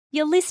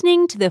You're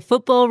listening to the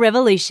Football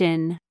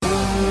Revolution.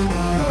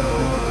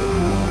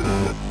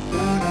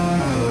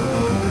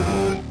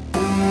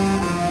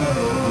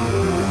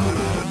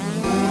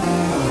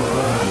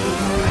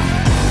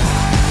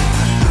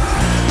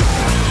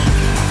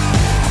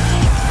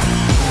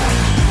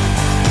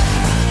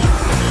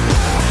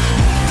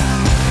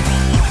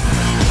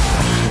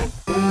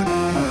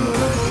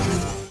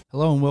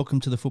 Hello and welcome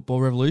to the Football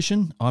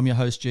Revolution. I'm your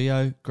host,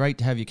 Gio. Great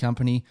to have your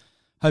company.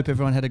 Hope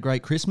everyone had a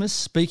great Christmas.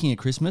 Speaking of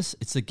Christmas,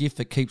 it's the gift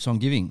that keeps on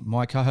giving.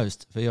 My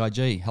co-host,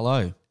 VIG.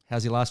 Hello.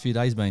 How's your last few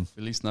days been?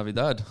 Feliz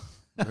Navidad.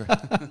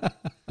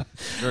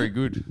 Very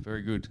good.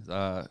 Very good.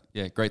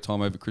 Great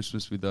time over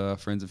Christmas with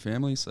friends and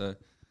family. So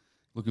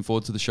looking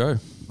forward to the show.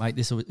 Mate,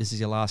 this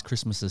is your last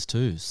Christmases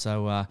too.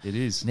 So it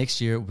is.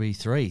 Next year it will be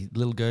 3.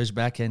 Little Ger's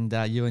back and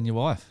you and your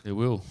wife. It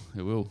will.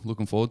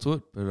 Looking forward to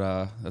it.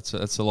 But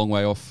that's a long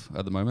way off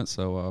at the moment.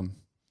 So,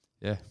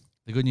 yeah.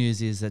 The good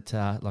news is that,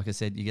 like I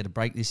said, you get a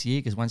break this year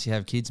because once you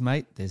have kids,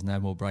 mate, there's no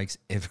more breaks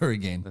ever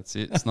again. That's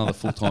it. It's another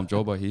full-time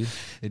job, I hear.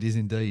 It is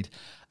indeed.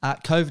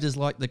 COVID is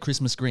like the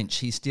Christmas Grinch.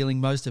 He's stealing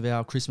most of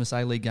our Christmas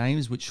A-League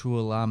games, which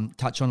we'll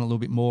touch on a little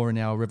bit more in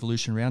our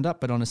Revolution Roundup.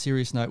 But on a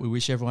serious note, we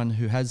wish everyone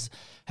who has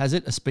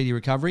it a speedy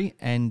recovery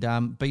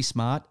and be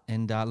smart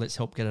and let's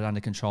help get it under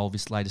control,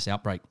 this latest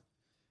outbreak.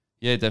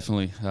 Yeah,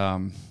 definitely.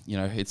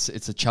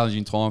 It's a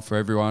challenging time for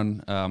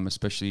everyone,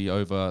 especially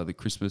over the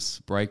Christmas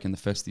break and the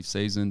festive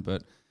season.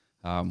 But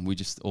we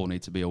just all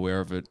need to be aware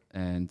of it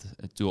and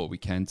do what we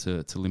can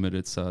to limit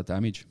its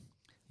damage.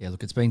 Yeah,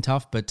 look, it's been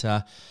tough, but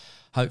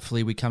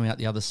hopefully we come out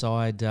the other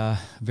side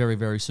very,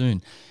 very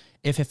soon.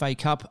 FFA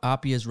Cup,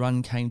 Apia's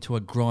run came to a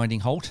grinding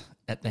halt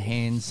at the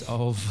hands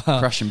of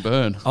crash and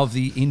burn of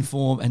the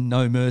in-form and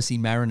no mercy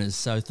Mariners.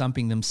 So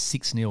thumping them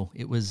 6-0.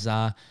 It was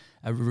a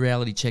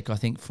reality check, I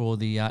think, for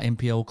the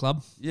MPL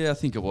club. Yeah, I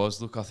think it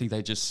was. Look, I think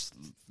they just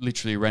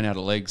literally ran out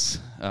of legs.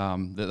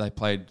 That they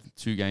played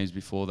 2 games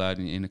before that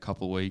in a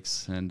couple of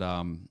weeks, and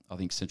I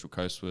think Central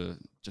Coast were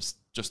just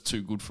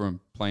too good for them,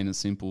 plain and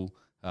simple.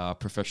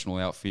 Professional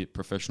outfit,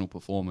 professional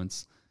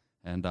performance,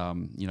 and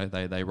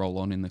they roll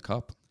on in the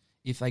cup.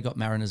 If they got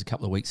Mariners a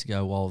couple of weeks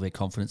ago while their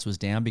confidence was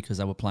down because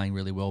they were playing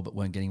really well but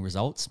weren't getting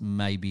results,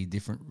 maybe a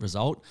different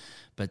result.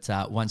 But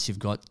once you've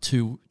got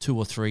two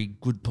or three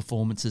good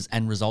performances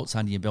and results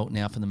under your belt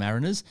now for the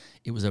Mariners,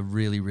 it was a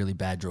really, really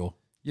bad draw.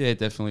 Yeah,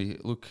 definitely.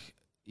 Look,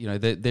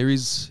 there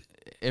is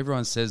 –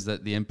 everyone says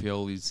that the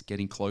MPL is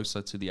getting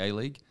closer to the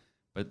A-League,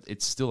 but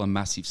it's still a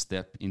massive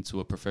step into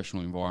a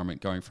professional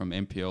environment going from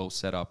MPL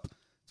setup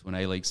to an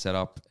A-League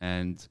setup,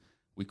 and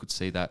we could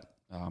see that.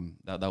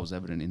 That was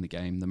evident in the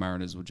game. The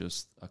Mariners were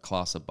just a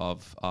class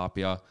above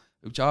Apia,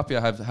 which Apia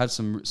have had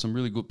some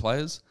really good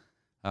players,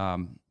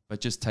 but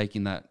just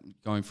taking that,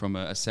 going from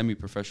a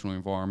semi-professional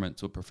environment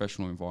to a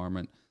professional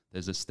environment,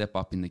 there's a step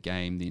up in the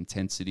game, the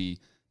intensity,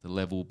 the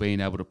level, being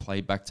able to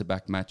play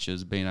back-to-back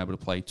matches, being able to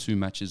play 2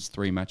 matches,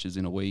 3 matches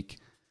in a week,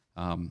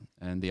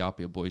 and the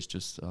Apia boys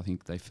I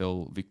think they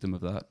fell victim of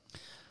that.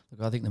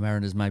 Look, I think the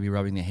Mariners may be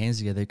rubbing their hands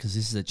together because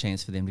this is a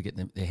chance for them to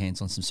get their hands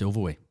on some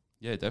silverware.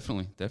 Yeah,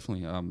 definitely. They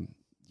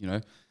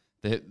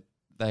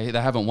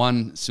haven't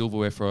won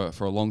silverware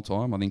for a long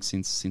time. I think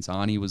since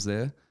Arnie was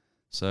there.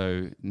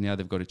 So now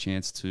they've got a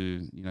chance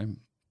to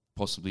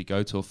possibly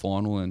go to a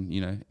final, and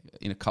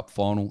in a cup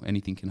final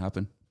anything can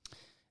happen.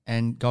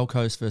 And Gold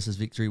Coast versus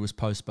Victory was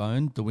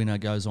postponed. The winner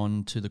goes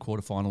on to the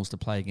quarterfinals to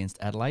play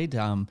against Adelaide.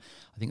 I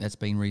think that's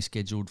been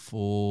rescheduled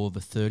for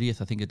the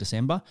 30th, of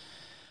December.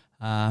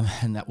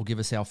 And that will give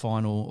us our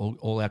final,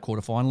 all our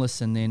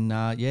quarterfinalists. And then,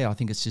 I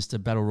think it's just a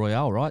battle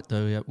royale, right?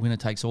 The winner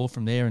takes all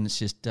from there, and it's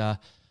just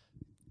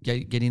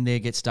get in there,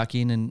 get stuck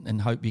in,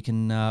 and hope you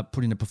can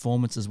put in a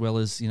performance as well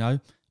as,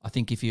 I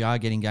think if you are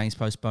getting games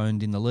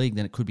postponed in the league,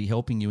 then it could be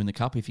helping you in the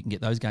cup if you can get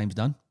those games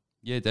done.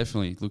 Yeah,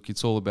 definitely. Look,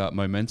 it's all about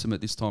momentum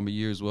at this time of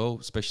year as well,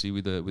 especially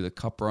with a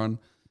cup run.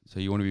 So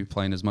you want to be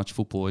playing as much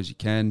football as you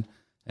can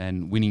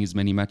and winning as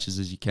many matches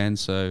as you can.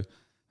 So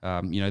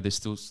there's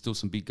still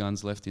some big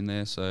guns left in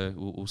there, so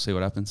we'll see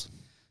what happens.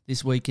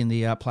 This week in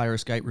the player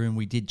escape room,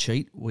 we did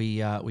cheat. We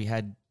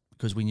had,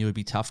 because we knew it'd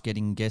be tough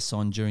getting guests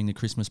on during the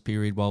Christmas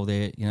period while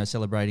they're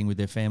celebrating with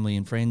their family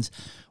and friends.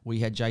 We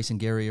had Jason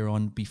Guerrier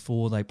on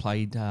before they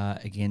played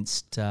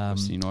against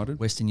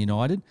Western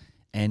United,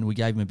 and we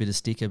gave him a bit of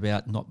stick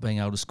about not being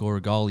able to score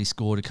a goal. He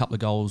scored a couple of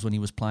goals when he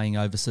was playing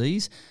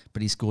overseas,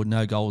 but he scored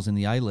no goals in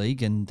the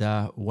A-League. And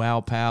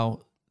wow,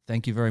 pal.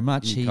 Thank you very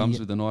much. He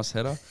comes with a nice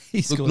header.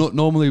 Look,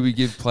 normally we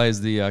give players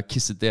the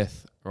kiss of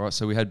death, all right?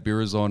 So we had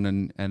Biras on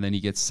and then he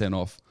gets sent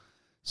off.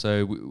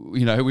 So,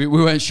 we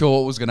weren't sure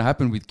what was going to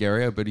happen with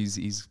Guerrier, but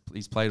he's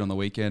played on the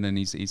weekend and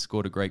he's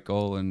scored a great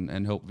goal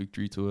and helped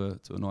Victory to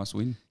a nice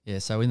win. Yeah,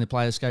 so in the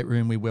player escape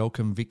room, we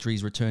welcome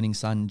Victory's returning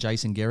son,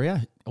 Jason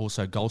Guerrier,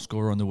 also goal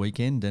scorer on the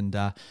weekend, and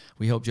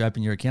we helped you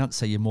open your account,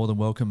 so you're more than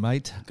welcome,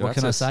 mate. Gracias. What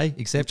can I say?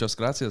 Except just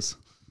gracias.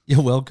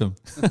 You're welcome.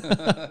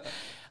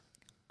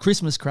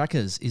 Christmas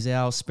Crackers is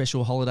our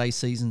special holiday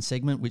season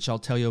segment, which I'll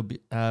tell you a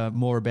bit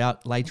more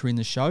about later in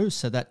the show.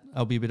 So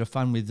that'll be a bit of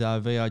fun with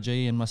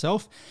VIG and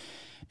myself.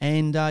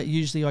 And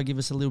usually I give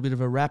us a little bit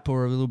of a wrap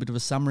or a little bit of a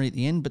summary at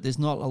the end, but there's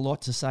not a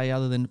lot to say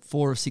other than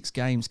 4 of 6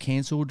 games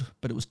cancelled,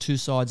 but it was 2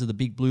 sides of the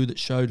Big Blue that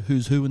showed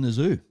who's who in the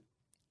zoo.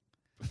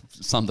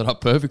 Summed it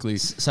up perfectly.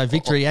 So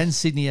Victory and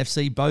Sydney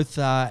FC, both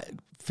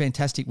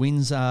fantastic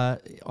wins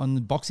on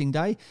Boxing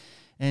Day.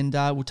 And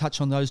we'll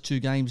touch on those 2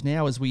 games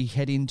now as we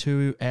head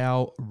into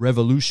our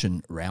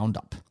Revolution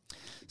Roundup.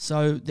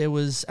 So there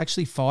was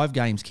actually 5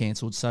 games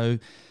cancelled. So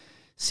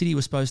City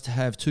was supposed to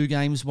have 2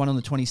 games, one on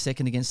the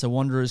 22nd against the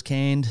Wanderers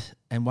canned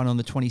and one on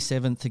the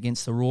 27th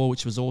against the Raw,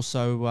 which was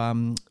also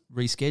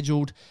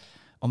rescheduled.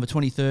 On the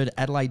 23rd,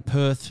 Adelaide,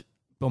 Perth,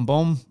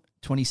 Boom.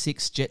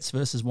 26 Jets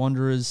versus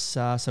Wanderers.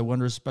 So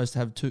Wanderers supposed to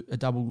have a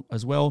double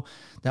as well.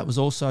 That was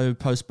also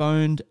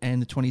postponed.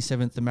 And the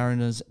 27th, the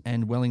Mariners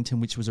and Wellington,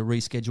 which was a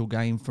rescheduled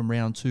game from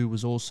round 2,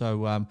 was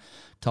also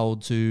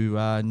told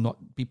to not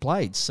be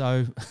played.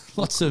 So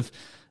lots of...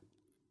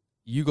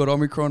 You got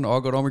Omicron, I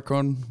got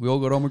Omicron, we all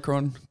got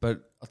Omicron.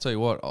 But I'll tell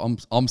you what,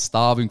 I'm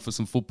starving for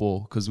some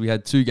football because we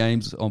had 2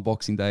 games on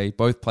Boxing Day,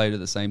 both played at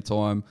the same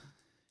time.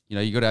 You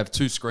know, you got to have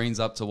 2 screens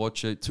up to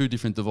watch it, 2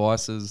 different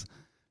devices.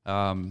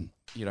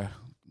 You know,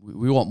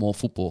 we want more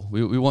football.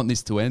 We want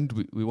this to end.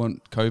 We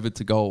want COVID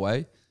to go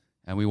away,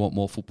 and we want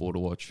more football to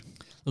watch.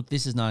 Look,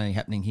 this is not only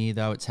happening here,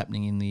 though. It's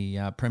happening in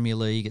the Premier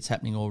League. It's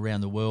happening all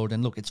around the world.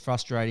 And look, it's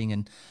frustrating.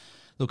 And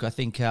look, I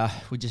think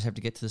we just have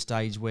to get to the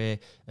stage where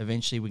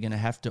eventually we're going to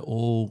have to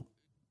all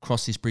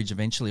cross this bridge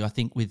eventually. I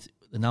think with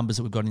the numbers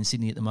that we've got in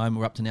Sydney at the moment,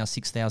 we're up to now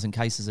 6,000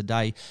 cases a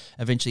day.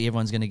 Eventually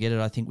everyone's going to get it.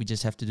 I think we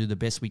just have to do the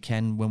best we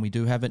can when we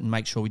do have it and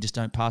make sure we just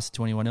don't pass it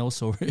to anyone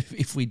else, or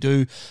if we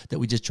do, that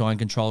we just try and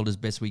control it as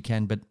best we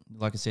can. But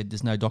like I said,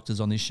 there's no doctors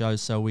on this show,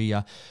 so we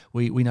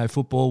know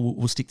football.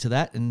 We'll stick to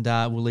that, and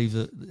we'll leave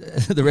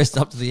the rest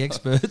up to the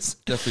experts.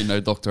 Definitely no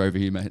doctor over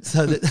here, mate.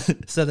 So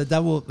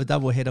the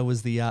double header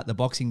was the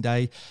Boxing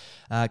Day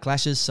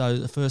clashes. So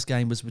the first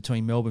game was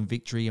between Melbourne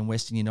Victory and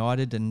Western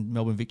United, and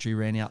Melbourne Victory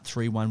ran out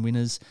 3-1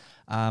 winners.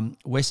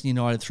 Western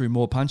United threw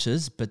more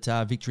punches, but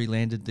Victory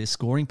landed their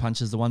scoring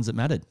punches, the ones that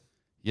mattered.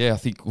 Yeah, I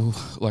think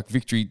like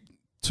Victory,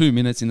 2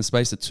 minutes, in the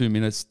space of 2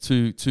 minutes,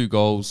 two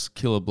goals,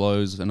 killer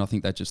blows, and I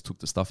think that just took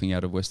the stuffing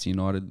out of Western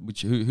United,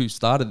 who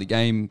started the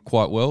game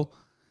quite well.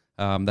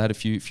 They had a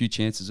few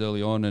chances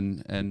early on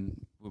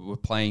and were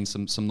playing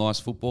some nice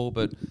football,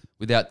 but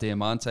without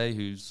Diamante,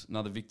 who's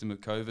another victim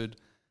of COVID,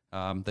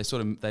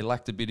 they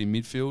lacked a bit in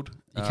midfield.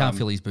 You can't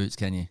fill his boots,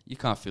 can you? You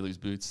can't fill his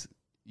boots,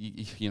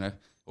 you know,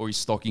 or his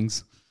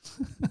stockings.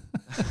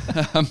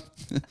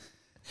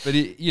 But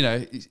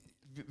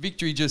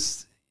Victory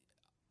just,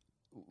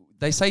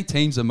 they say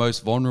teams are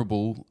most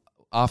vulnerable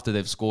after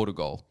they've scored a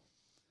goal,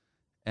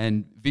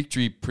 and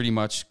Victory pretty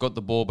much got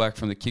the ball back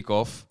from the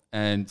kickoff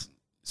and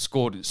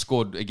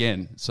scored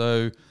again.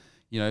 So,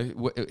 you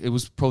know, it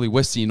was probably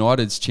Western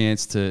United's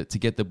chance to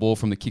get the ball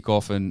from the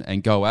kickoff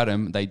and go at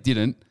them. They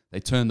didn't. They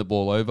turned the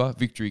ball over.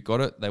 Victory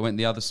got it. They went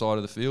the other side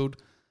of the field.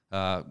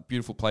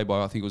 Beautiful play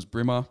by, I think it was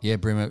Brimmer. Yeah,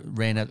 Brimmer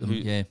ran at them.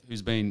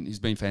 He's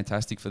been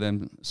fantastic for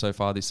them so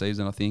far this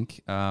season, I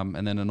think.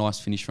 And then a nice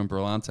finish from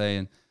Brillante,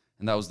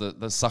 and that was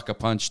the sucker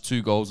punch.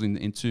 2 goals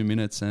in 2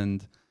 minutes,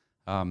 and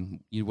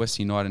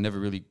Western United never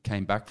really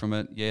came back from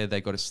it. Yeah,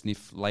 they got a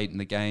sniff late in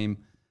the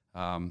game.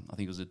 I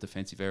think it was a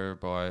defensive error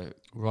by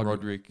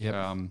Roderick. Yep.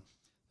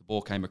 The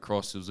ball came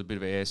across. It was a bit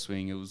of an air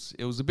swing. It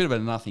was a bit of a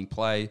nothing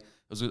play.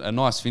 It was a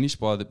nice finish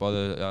by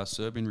the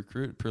Serbian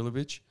recruit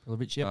Prilovic.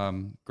 Yeah.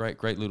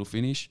 Great little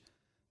finish,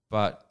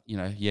 but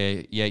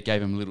it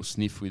gave him a little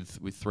sniff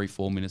with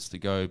 3-4 minutes to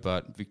go.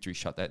 But Victory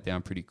shut that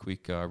down pretty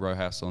quick.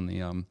 Rojas on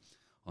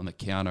the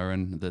counter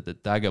and the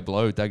dagger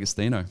blow,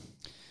 D'Agostino.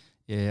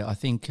 Yeah, I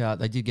think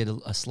they did get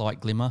a slight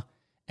glimmer,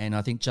 and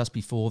I think just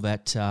before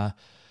that,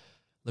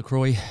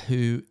 Lacroix,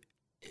 who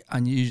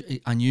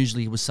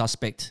unusually was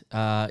suspect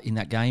in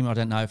that game. I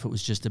don't know if it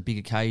was just a big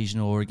occasion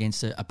or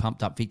against a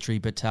pumped up Victory,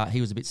 but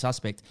he was a bit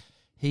suspect.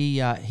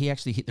 He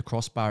actually hit the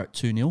crossbar at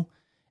 2-0,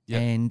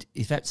 yep. And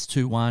if that's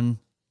 2-1,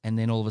 and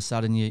then all of a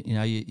sudden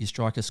your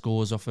striker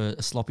scores off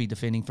a sloppy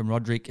defending from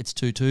Roderick, it's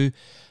 2-2.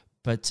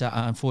 But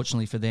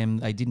unfortunately for them,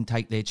 they didn't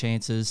take their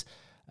chances.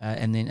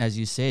 And then, as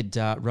you said,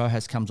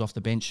 Rojas comes off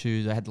the bench,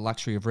 who they had the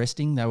luxury of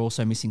resting. They were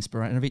also missing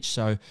Sporanovic,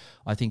 so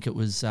I think it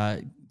was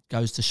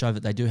goes to show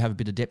that they do have a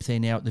bit of depth there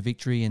now at the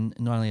Victory, and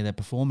not only are they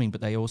performing,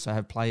 but they also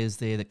have players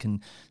there that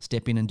can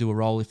step in and do a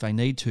role if they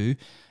need to.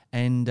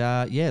 And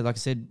like I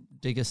said,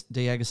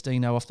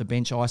 D'Agostino off the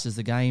bench ices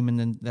the game, and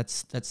then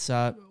that's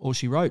all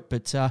she wrote.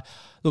 But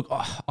look,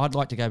 I'd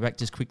like to go back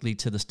just quickly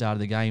to the start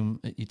of the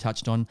game that you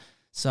touched on.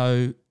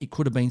 So it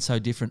could have been so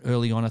different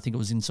early on. I think it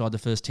was inside the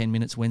first 10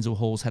 minutes. Wenzel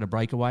Halls had a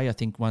breakaway. I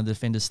think one of the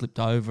defenders slipped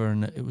over,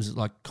 and it was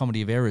like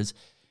comedy of errors.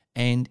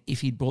 And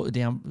if he'd brought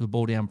the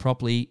ball down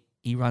properly,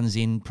 he runs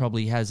in,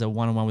 probably has a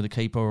one-on-one with the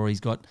keeper, or he's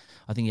got,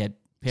 I think he had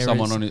Perez.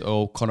 Someone on it,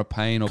 or Connor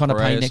Payne or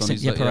Payne next to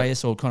him.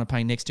 Piraeus or Connor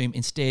Payne next to him.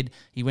 Instead,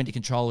 he went to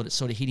control it. It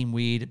sort of hit him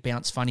weird. It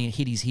bounced funny and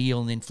hit his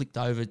heel, and then flicked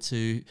over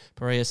to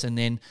Piraeus, and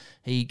then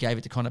he gave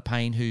it to Connor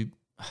Payne, who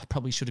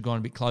probably should have gone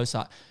a bit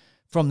closer.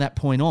 From that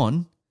point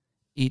on,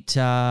 it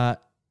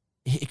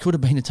it could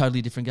have been a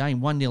totally different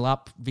game. 1-0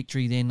 up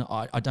victory then,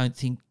 I don't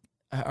think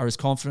are as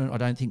confident. I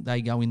don't think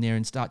they go in there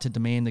and start to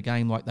demand the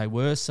game like they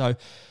were. So,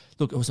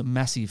 look, it was a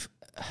massive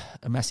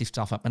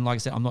stuff up. And like I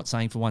said, I'm not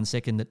saying for 1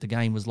 second that the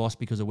game was lost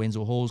because of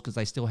Wenzel Halls, because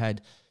they still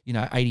had,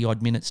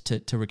 80-odd minutes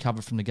to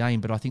recover from the game.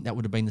 But I think that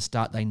would have been the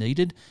start they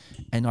needed.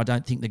 And I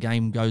don't think the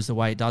game goes the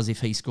way it does if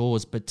he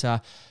scores. But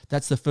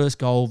that's the first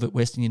goal that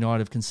Western United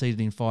have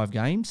conceded in 5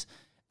 games.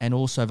 And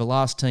also the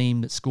last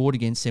team that scored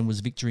against them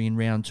was Victory in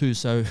round 2.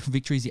 So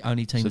Victory's the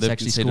only team that's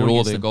actually scored against them. So they've conceded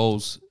all their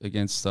goals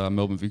against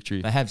Melbourne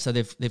Victory. They have. So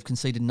they've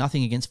conceded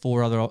nothing against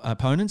 4 other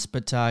opponents,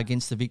 but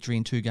against the Victory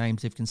in 2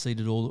 games, they've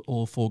conceded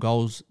all 4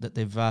 goals that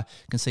they've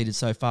conceded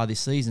so far this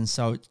season.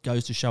 So it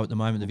goes to show at the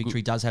moment the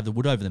Victory does have the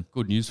wood over them.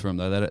 Good news for them,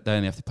 though. They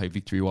only have to play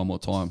Victory one more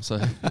time. So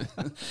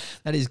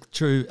that is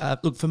true.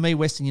 Look, for me,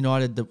 Western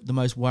United, the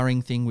most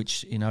worrying thing,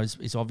 which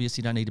is obvious,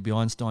 you don't need to be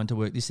Einstein to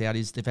work this out,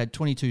 is they've had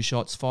 22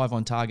 shots, 5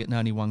 on target and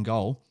only 1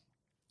 goal.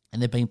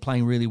 And they've been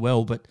playing really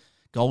well, but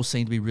goals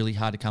seem to be really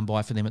hard to come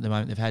by for them at the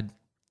moment. They've had,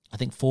 I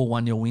think, 4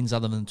 1-0 wins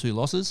other than 2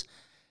 losses.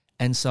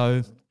 And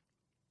so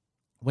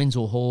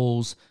Wenzel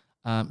Halls,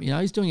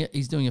 he's doing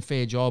a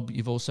fair job.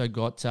 You've also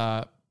got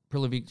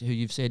Prilovic, who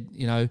you've said,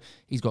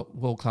 he's got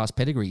world-class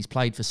pedigree. He's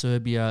played for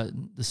Serbia,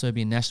 the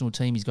Serbian national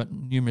team. He's got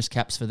numerous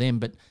caps for them,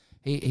 but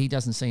he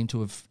doesn't seem to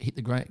have hit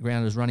the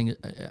ground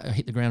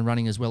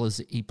running as well as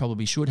he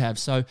probably should have.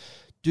 So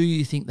do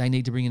you think they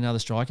need to bring another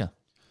striker?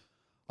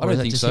 I don't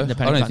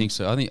think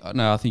so. I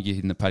think you're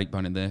hitting the panic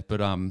button there. But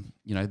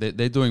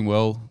they're doing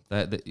well.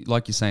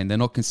 Like you're saying, they're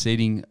not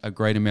conceding a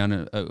great amount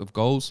of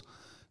goals,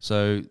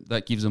 so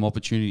that gives them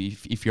opportunity.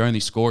 If you're only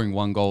scoring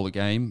 1 goal a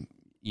game,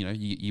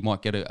 you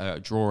might get a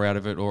draw out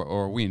of it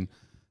or a win.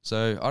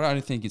 So I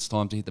don't think it's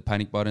time to hit the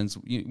panic buttons.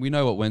 We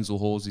know what Wenzel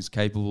Halls is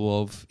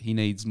capable of. He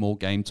needs more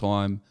game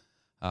time,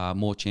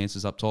 more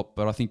chances up top.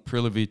 But I think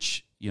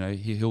Prilovic,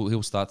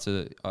 he'll start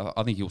to.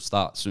 I think he'll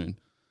start soon.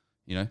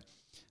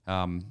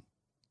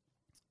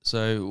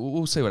 So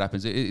we'll see what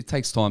happens. It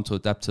takes time to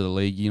adapt to the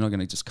league. You're not going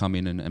to just come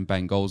in and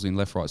bang goals in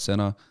left, right,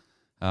 centre.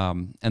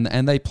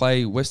 And they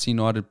play, Western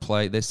United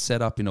they're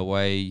set up in a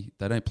way,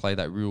 they don't play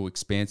that real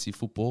expansive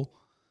football.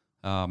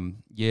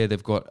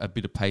 They've got a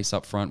bit of pace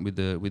up front with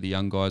the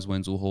young guys,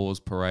 Wenzel Halls,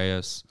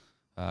 Piraeus,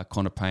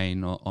 Connor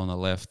Payne on the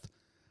left.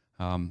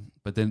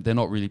 But then they're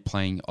not really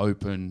playing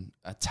open,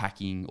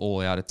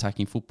 all-out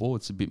attacking football.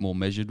 It's a bit more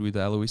measured with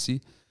Aloisi.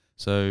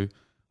 So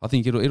I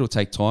think it'll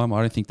take time.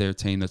 I don't think they're a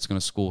team that's going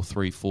to score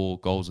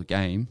 3-4 goals a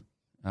game.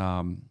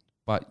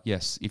 But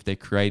yes, if they're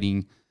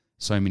creating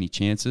so many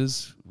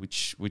chances,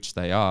 which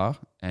they are,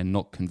 and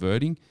not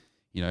converting,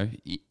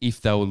 if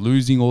they were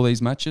losing all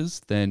these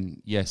matches,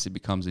 then yes, it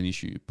becomes an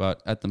issue.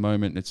 But at the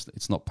moment,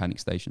 it's not panic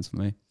stations for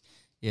me.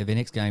 Yeah, their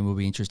next game will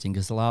be interesting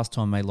because the last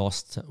time they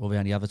lost, or the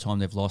only other time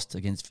they've lost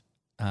against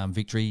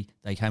Victory,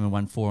 they came and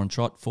won 4 on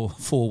trot, 4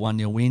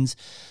 1-0 wins.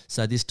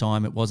 So this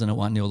time it wasn't a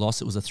 1-0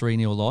 loss, it was a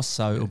 3-0 loss.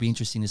 So it'll be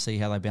interesting to see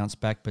how they bounce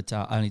back, but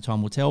only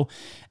time will tell.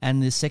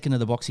 And the second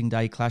of the Boxing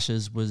Day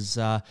clashes was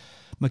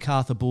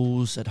Macarthur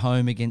Bulls at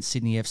home against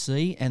Sydney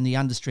FC, and the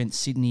understrength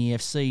Sydney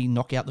FC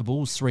knock out the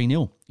Bulls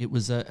 3-0. It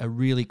was a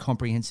really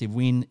comprehensive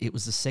win. It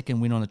was the second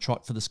win on a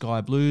trot for the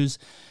Sky Blues.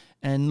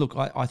 And look,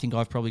 I think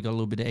I've probably got a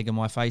little bit of egg on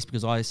my face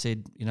because I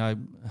said, a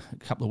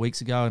couple of weeks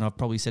ago, and I've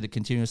probably said it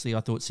continuously, I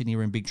thought Sydney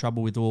were in big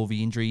trouble with all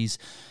the injuries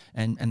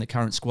and the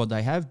current squad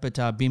they have. But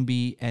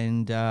Bimby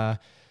and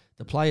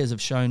the players have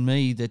shown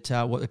me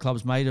that what the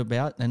club's made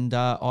about, and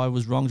I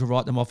was wrong to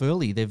write them off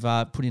early. They've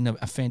put in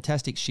a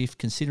fantastic shift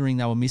considering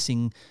they were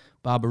missing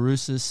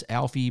Barbarousis,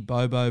 Alfie,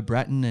 Bobo,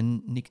 Bratton,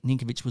 and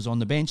Ninkovic was on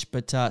the bench.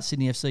 But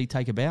Sydney FC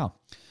take a bow.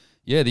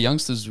 Yeah, the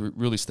youngsters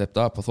really stepped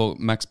up. I thought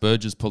Max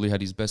Burgess probably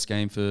had his best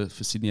game for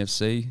Sydney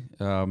FC.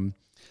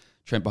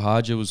 Trent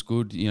Bahaja was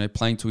good,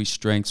 playing to his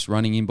strengths,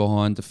 running in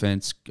behind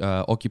defence,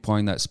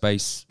 occupying that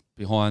space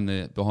behind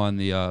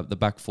the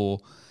back four.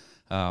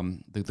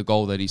 The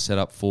goal that he set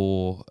up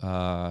for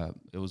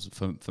it was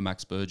for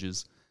Max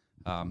Burgess.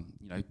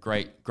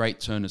 Great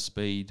turn of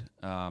speed.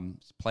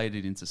 Played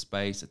it into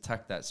space,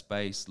 attacked that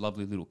space.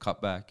 Lovely little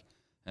cutback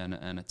and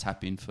a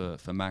tap in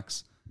for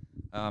Max.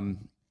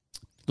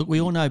 Look,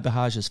 we all know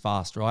Bahaja's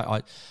fast,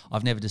 right?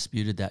 I've never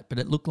disputed that, but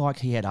it looked like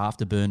he had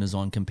afterburners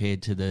on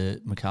compared to the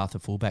Macarthur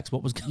fullbacks.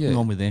 What was going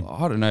on with them?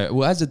 I don't know.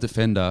 Well, as a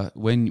defender,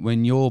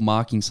 when you're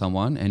marking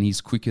someone and he's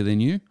quicker than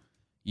you,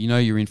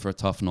 you're in for a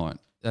tough night.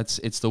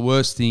 It's the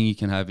worst thing you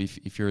can have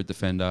if you're a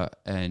defender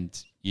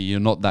and you're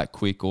not that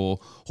quick, or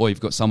you've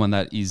got someone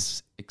that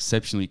is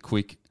exceptionally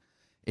quick.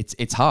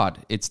 It's hard.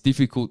 It's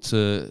difficult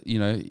to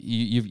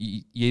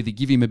you either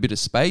give him a bit of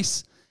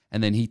space,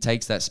 and then he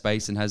takes that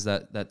space and has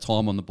that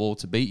time on the ball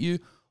to beat you,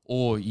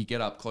 or you get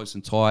up close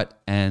and tight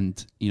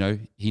and,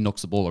 he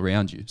knocks the ball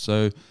around you.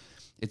 So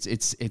it's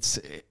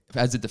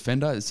as a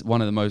defender, it's one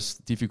of the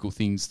most difficult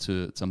things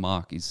to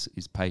mark is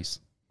pace.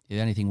 Yeah,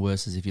 the only thing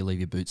worse is if you leave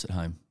your boots at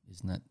home,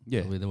 isn't that?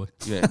 Yeah. Probably the way?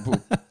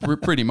 Yeah,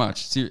 pretty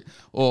much.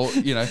 Or,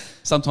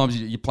 sometimes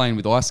you're playing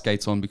with ice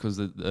skates on because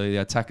the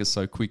attacker's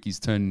so quick, he's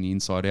turning the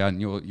inside out and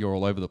you're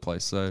all over the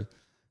place. So,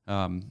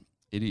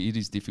 it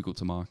is difficult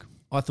to mark.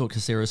 I thought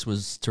Caceres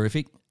was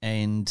terrific,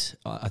 and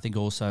I think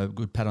also a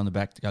good pat on the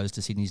back goes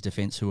to Sydney's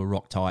defence, who were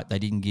rock tight. They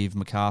didn't give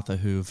MacArthur,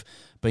 who've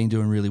been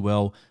doing really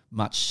well,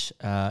 much,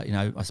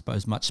 I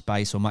suppose, much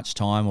space or much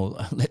time, or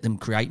let them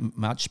create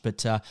much.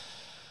 But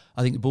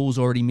I think the Bulls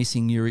already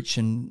missing Juric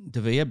and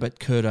Devere, but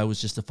Curto was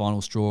just the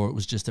final straw. It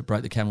was just that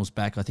broke the camel's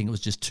back. I think it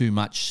was just too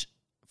much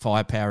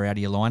firepower out of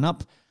your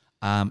lineup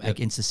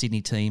against the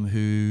Sydney team,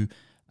 who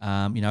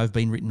have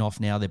been written off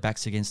now. Their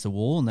backs against the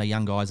wall, and their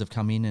young guys have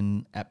come in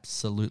and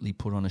absolutely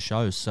put on a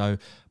show. So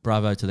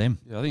bravo to them.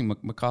 Yeah, I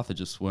think MacArthur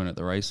just weren't at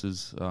the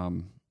races,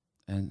 and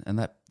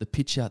that the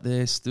pitch out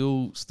there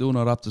still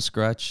not up to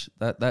scratch.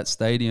 That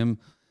stadium,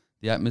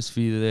 the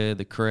atmosphere there,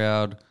 the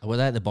crowd. Were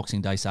they at the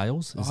Boxing Day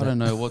sales? I don't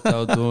know what they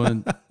were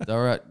doing. They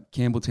were at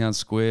Campbelltown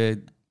Square.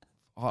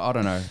 I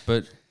don't know,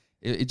 but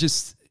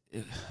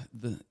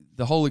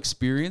the whole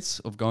experience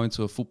of going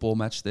to a football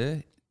match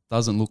there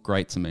doesn't look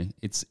great to me.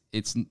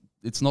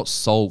 It's not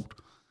sold.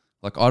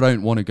 Like, I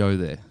don't want to go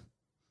there.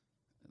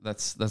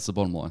 That's the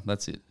bottom line.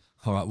 That's it.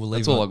 All right,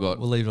 That's all I got.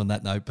 We'll leave it on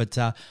that note. But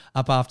up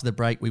after the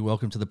break, we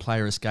welcome to the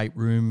player escape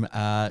room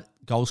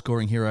goal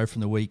scoring hero from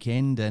the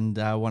weekend and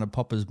one of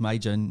Popper's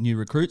major new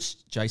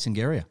recruits, Jason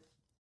Geria.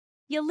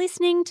 You're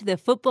listening to the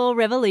Football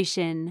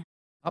Revolution.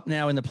 Up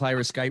now in the player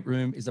escape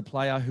room is a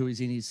player who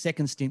is in his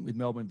second stint with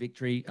Melbourne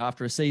Victory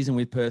after a season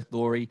with Perth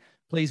Glory.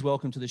 Please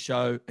welcome to the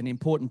show an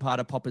important part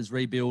of Popper's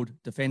rebuild,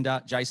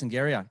 defender Jason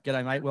Geria.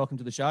 G'day, mate. Welcome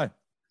to the show.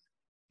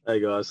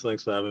 Hey, guys.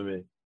 Thanks for having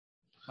me.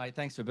 Mate,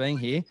 thanks for being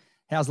here.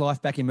 How's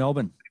life back in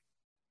Melbourne?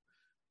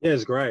 Yeah,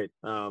 it's great.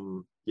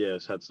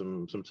 It's had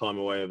some time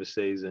away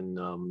overseas and,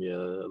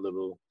 a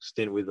little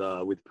stint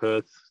with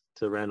Perth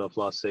to round off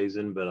last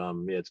season. But,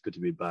 it's good to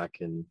be back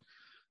and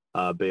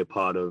be a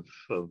part of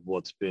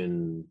what's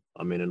been,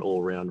 an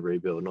all-round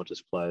rebuild, not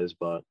just players,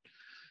 but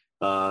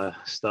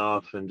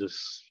staff and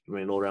just,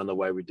 all around the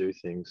way we do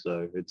things.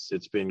 So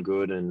it's been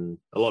good and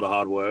a lot of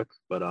hard work,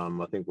 but I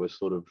think we're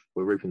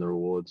reaping the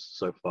rewards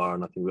so far,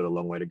 and I think we've got a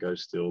long way to go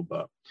still,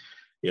 but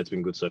yeah, it's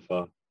been good so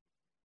far.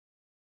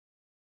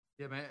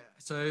 Yeah, man.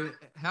 So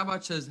how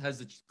much has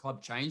the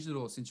club changed at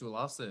all since you were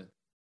last there?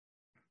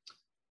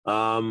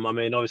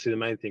 Obviously the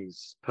main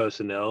thing's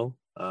personnel,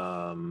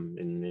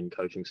 in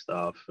coaching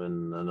staff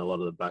and a lot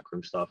of the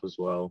backroom staff as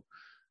well.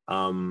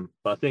 But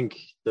I think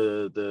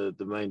the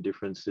main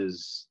difference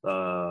is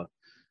the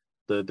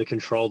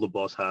control the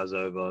boss has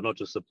over not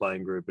just the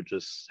playing group, but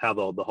just how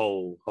the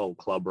whole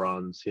club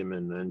runs. Him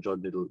and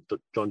John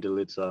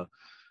Delitza,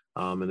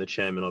 and the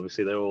chairman.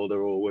 Obviously, they're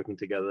all working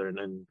together,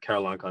 and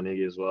Caroline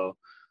Carnegie as well.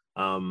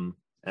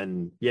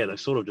 They've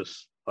sort of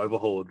just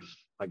overhauled,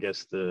 I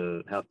guess,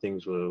 how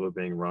things were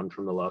being run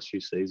from the last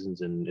few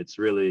seasons, and it's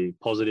really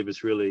positive.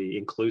 It's really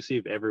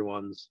inclusive.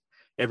 Everyone's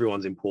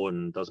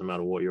important. Doesn't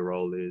matter what your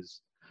role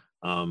is.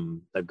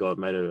 They've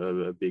made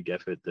a big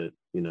effort that,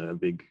 a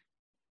big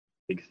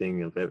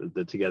thing of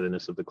the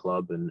togetherness of the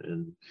club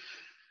and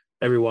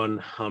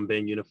everyone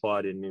being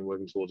unified in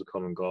working towards a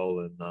common goal.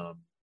 And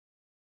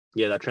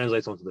that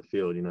translates onto the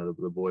field.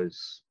 The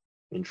boys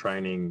in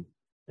training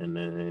and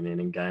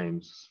in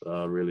games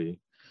are really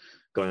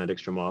going that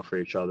extra mile for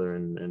each other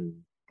and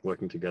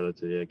working together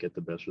to get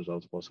the best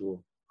results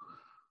possible.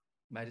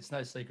 Mate, it's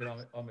no secret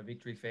I'm a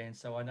Victory fan,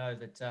 so I know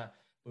that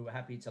we were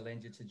happy to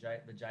lend you to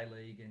the J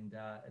League and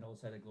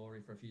also the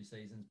Glory for a few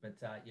seasons, but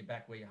you're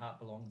back where your heart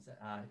belongs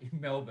in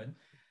Melbourne.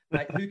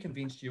 Mate, who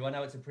convinced you? I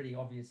know it's a pretty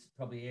obvious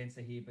probably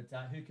answer here, but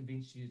who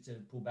convinced you to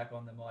pull back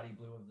on the mighty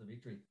blue of the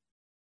Victory?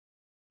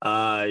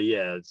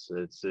 It's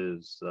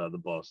the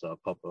boss,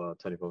 Papa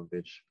Tony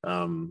Popovic.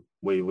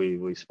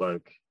 We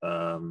spoke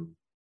in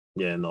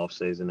the off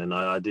season, and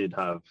I did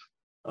have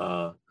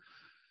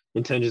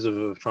intentions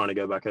of trying to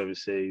go back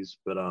overseas,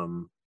 but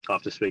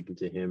after speaking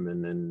to him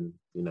and then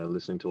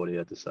listening to what he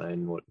had to say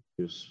and what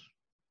he was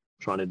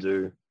trying to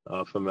do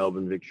for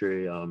Melbourne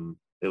Victory,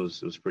 it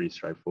was pretty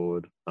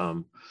straightforward.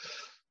 I'm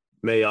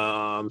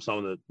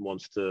someone that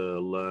wants to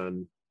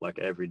learn like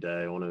every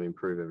day. I want to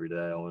improve every day.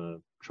 I want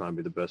to try and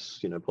be the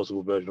best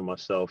possible version of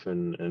myself,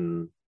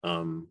 and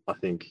I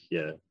think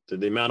the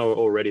amount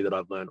already that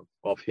I've learned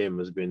off him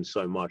has been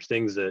so much.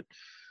 Things that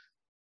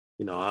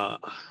I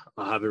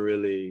haven't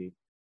really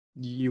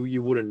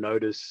you wouldn't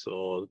notice,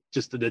 or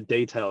just the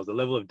details, the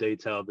level of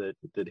detail that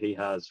he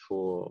has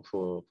for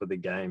the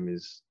game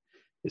is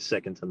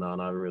second to none.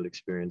 I haven't really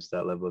experienced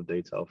that level of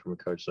detail from a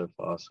coach so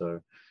far.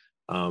 So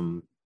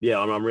I'm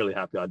really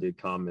happy I did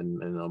come,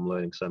 and I'm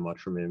learning so much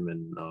from him.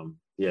 And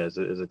as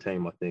a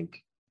team, I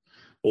think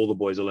all the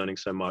boys are learning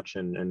so much,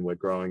 and we're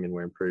growing and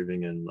we're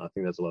improving, and I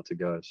think there's a lot to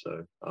go.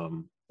 So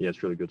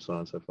it's really good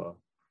sign so far.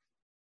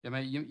 Yeah,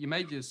 mate, you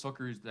made your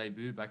Socceroos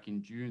debut back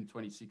in June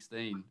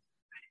 2016.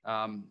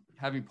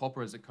 Having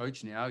Popper as a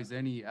coach now, is there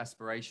any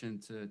aspiration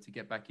to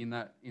get back in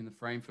the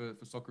frame for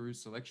Socceroos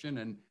selection?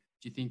 And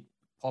do you think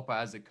Popper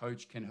as a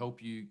coach can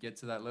help you get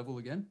to that level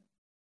again?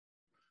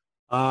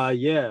 To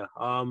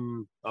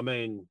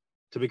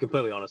be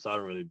completely honest, I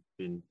haven't really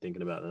been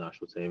thinking about the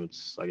national team.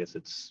 I guess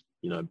it's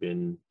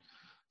been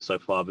so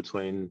far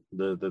between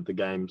the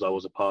games I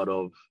was a part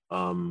of,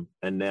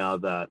 and now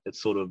that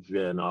it's sort of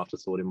an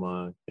afterthought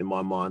in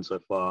my mind so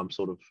far. I'm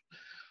sort of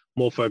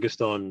more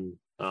focused on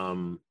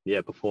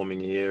performing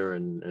here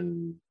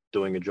and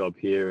doing a job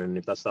here, and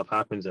if that stuff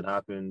happens, it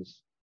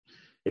happens.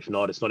 If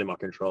not, it's not in my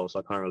control, so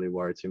I can't really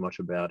worry too much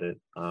about it.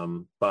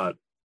 But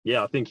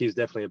yeah, I think he's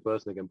definitely a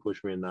person that can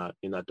push me in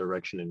that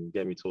direction and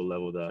get me to a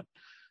level that,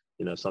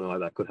 something like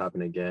that could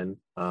happen again.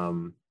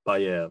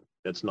 But yeah,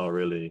 it's not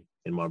really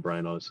in my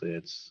brain, honestly.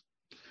 It's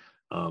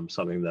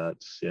something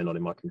that's not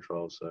in my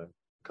control, so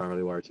I can't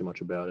really worry too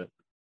much about it.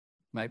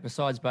 Mate,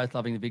 besides both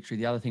loving the victory,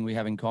 the other thing we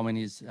have in common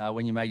is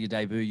when you made your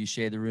debut, you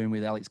shared the room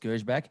with Alex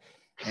Gersbach.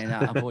 And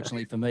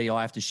unfortunately for me,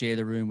 I have to share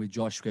the room with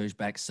Josh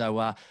Gersbach.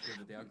 So,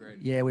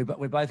 yeah, we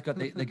both got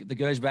the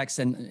Gersbachs,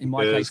 and in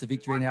my case, the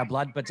victory in our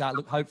blood. But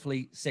look,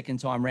 hopefully second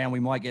time round, we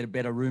might get a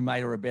better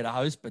roommate or a better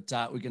host, but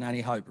we can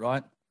only hope,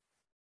 right?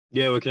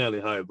 Yeah, we can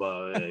only hope.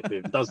 If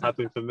it does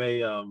happen for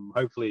me,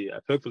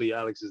 hopefully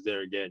Alex is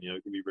there again.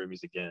 It can be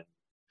roomies again.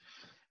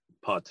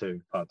 Part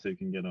two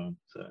can get on.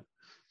 So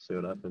see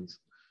what happens.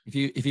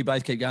 If you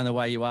both keep going the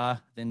way you are,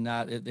 then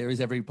there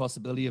is every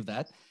possibility of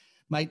that.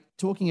 Mate,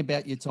 talking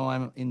about your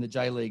time in the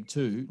J-League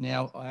too,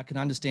 now I can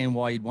understand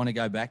why you'd want to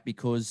go back,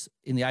 because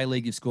in the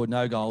A-League you've scored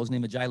no goals, and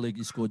in the J-League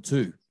you scored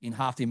 2 in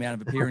half the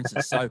amount of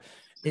appearances. So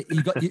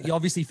you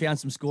obviously found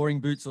some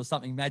scoring boots or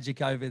something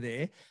magic over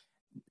there.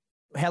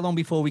 How long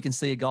before we can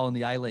see a goal in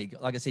the A-League?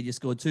 Like I said, you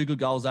scored 2 good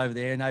goals over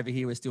there, and over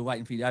here we're still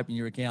waiting for you to open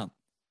your account.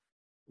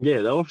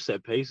 Yeah, they were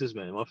set pieces,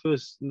 man. My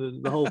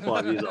the whole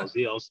 5 years I was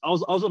here, I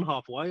was on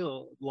halfway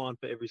line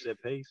for every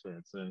set piece,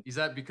 man. So is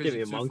that because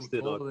you're 2 foot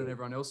taller than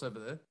everyone else over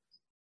there?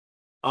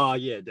 Oh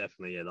yeah,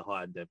 definitely. Yeah, the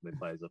height definitely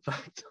plays a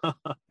factor.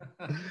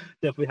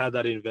 Definitely had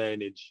that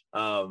advantage.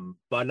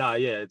 But no,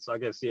 yeah, I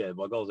guess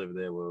my goals over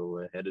there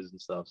were headers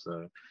and stuff.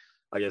 So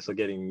I guess I'm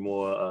getting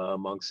more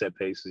amongst set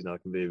pieces.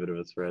 Can be a bit of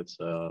a threat.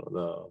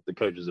 So the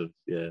coaches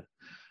have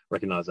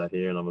recognized that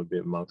here, and I'm a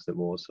bit amongst it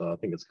more. So I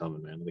think it's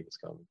coming, man. I think it's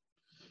coming.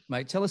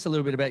 Mate, tell us a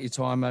little bit about your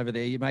time over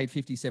there. You made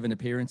 57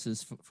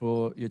 appearances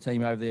for your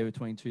team over there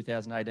between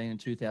 2018 and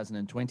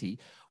 2020.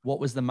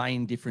 What was the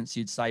main difference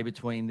you'd say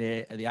between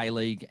the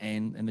A-League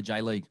and the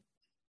J-League?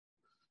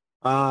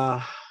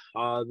 The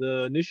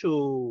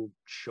initial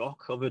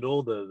shock of it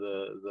all,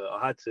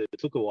 it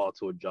took a while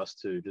to adjust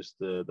to just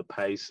the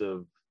pace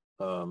of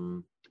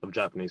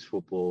Japanese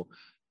football.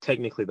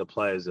 Technically, the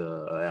players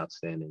are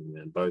outstanding,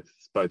 man.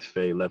 Both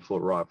feet, left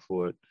foot, right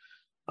foot,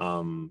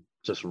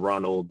 just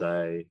run all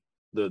day.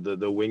 The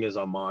wingers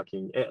are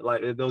marking.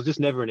 There was just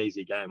never an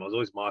easy game. I was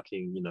always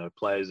marking,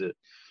 players that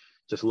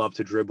just love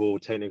to dribble,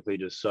 technically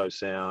just so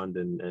sound,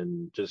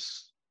 and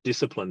just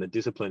discipline. The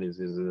discipline is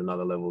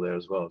another level there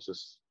as well. It's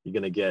just, you're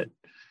going to get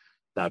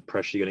that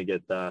pressure. You're going to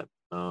get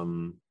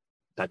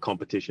that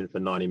competition for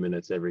 90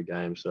 minutes every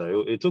game.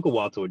 So it took a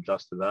while to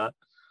adjust to that.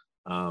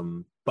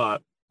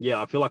 But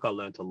yeah, I feel like I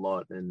learned a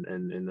lot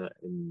in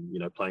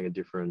playing a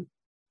different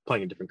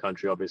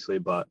country, obviously,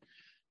 but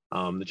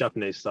the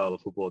Japanese style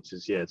of football,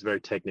 it's very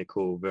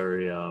technical,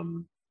 very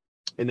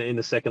in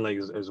the second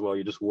league as well.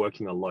 You're just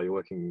working a lot. You're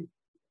working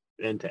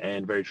end to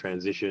end, very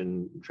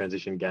transition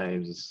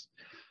games. It's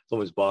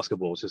almost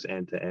basketball. It's just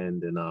end to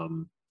end,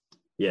 and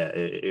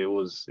it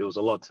was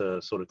a lot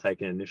to sort of take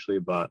in initially,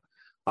 but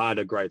I had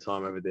a great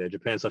time over there.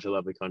 Japan's such a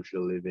lovely country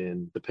to live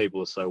in. The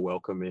people are so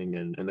welcoming,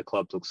 and the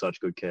club took such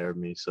good care of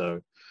me.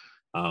 So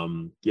I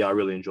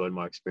really enjoyed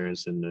my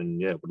experience, and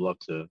would love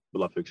to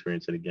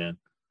experience it again.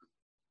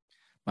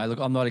 Mate, look,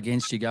 I'm not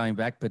against you going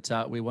back, but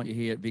we want you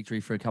here at Victory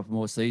for a couple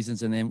more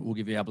seasons, and then we'll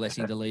give you our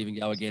blessing to leave and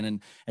go again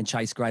and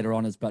chase greater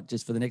honours. But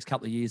just for the next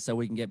couple of years, so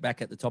we can get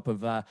back at the top of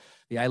the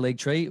A-League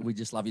tree, we'd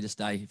just love you to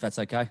stay, if that's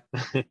okay.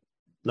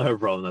 No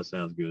problem. That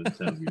sounds good.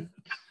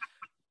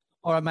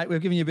 All right, mate,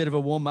 we've given you a bit of a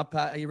warm-up.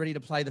 Are you ready to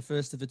play the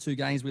first of the 2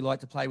 games we like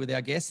to play with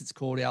our guests? It's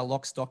called our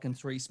Lock, Stock and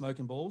 3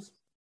 Smoking Balls.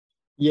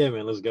 Yeah,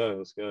 man, let's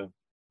go.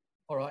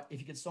 All right, if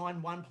you could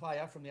sign one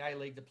player from the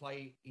A-League to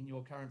play in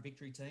your current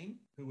Victory team,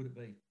 who would it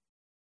be?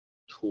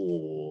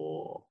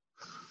 Oh,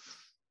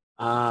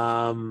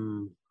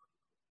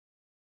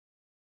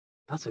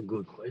 that's a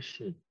good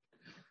question.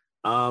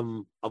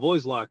 I've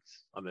always liked,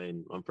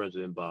 I'm friends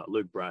with him, but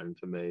Luke Bratton,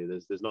 for me,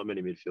 there's not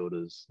many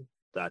midfielders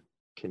that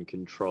can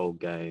control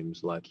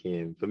games like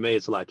him. For me,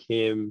 it's like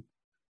him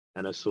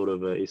and a sort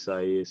of a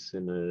Isaias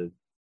and a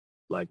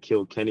like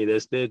Kilkenny.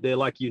 They're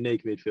like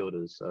unique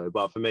midfielders. So,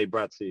 but for me,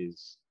 Bratz,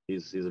 he's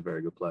a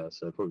very good player.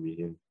 So probably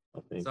him, I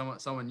think.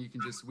 Someone you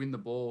can just win the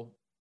ball,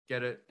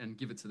 get it, and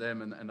give it to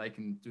them, and they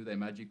can do their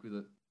magic with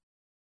it.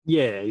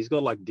 Yeah, he's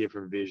got like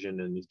different vision,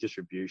 and his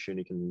distribution,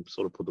 he can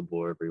sort of put the ball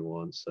wherever he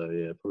wants. So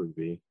yeah, probably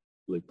be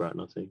Luke Bratton,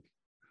 I think.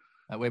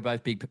 We're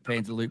both big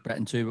fans of Luke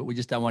Bratton too, but we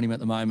just don't want him at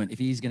the moment. If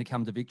he's going to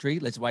come to Victory,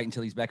 let's wait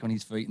until he's back on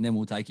his feet, and then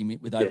we'll take him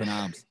with open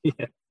arms.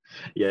 Yeah.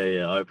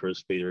 I hope for a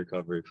speedy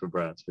recovery for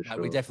Bratz, for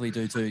sure. We definitely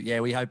do too. Yeah,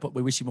 we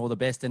wish him all the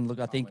best. And look,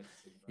 I think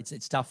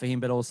it's tough for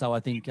him, but also I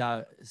think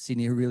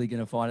Sydney are really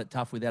going to find it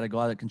tough without a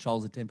guy that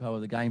controls the tempo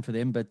of the game for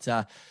them. But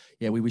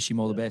we wish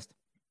him all the best.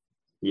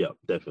 Yeah,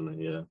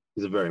 definitely. Yeah,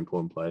 he's a very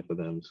important player for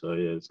them. So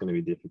yeah, it's going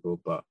to be difficult,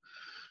 but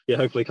yeah,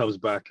 hopefully he comes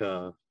back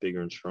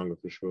bigger and stronger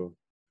for sure.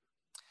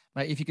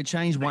 Mate, if you could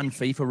change one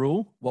FIFA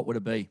rule, what would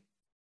it be?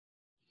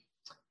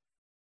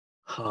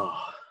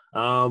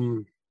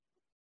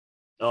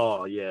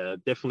 Oh yeah,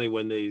 definitely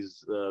when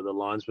these the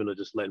linesmen are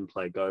just letting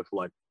play go for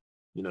like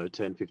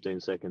 10, 15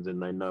 seconds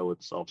and they know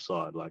it's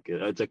offside. Like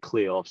it's a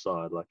clear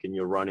offside. Like, and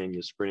you're running,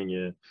 you're sprinting,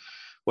 you're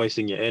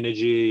wasting your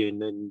energy,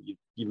 and then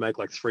you make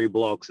like 3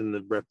 blocks and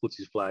the ref puts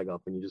his flag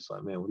up and you're just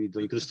like, man, what are you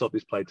doing? You could have stopped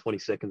this play 20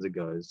 seconds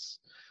ago.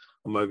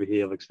 I'm over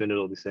here, I've expended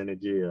all this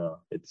energy.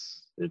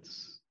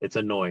 It's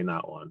annoying,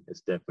 that one.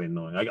 It's definitely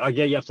annoying. I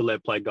get you have to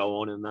let play go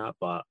on in that,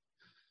 but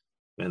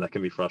man, that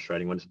can be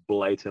frustrating when it's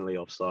blatantly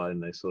offside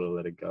and they sort of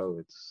let it go.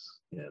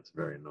 It's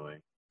very annoying.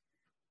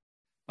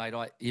 Mate,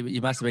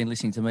 you must have been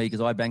listening to me because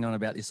I bang on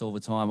about this all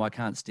the time. I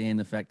can't stand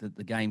the fact that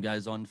the game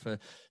goes on for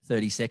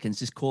 30 seconds.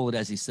 Just call it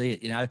as you see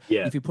it. Yeah.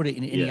 If you put it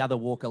in any other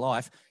walk of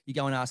life, you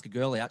go and ask a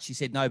girl out. She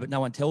said no, but no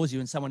one tells you,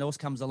 and someone else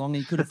comes along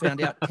and you could have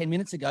found out 10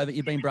 minutes ago that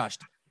you've been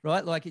brushed,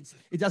 right? Like it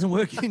doesn't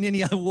work in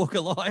any other walk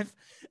of life,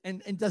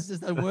 and just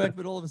doesn't work.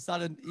 But all of a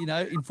sudden,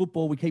 in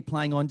football, we keep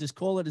playing on. Just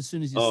call it as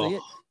soon as you see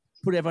it.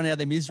 Put everyone out of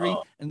their misery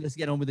and let's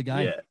get on with the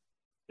game. Yeah.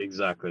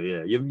 Exactly.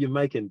 Yeah. You're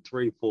making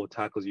 3-4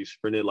 tackles. You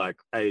sprinted like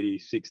 80,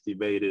 60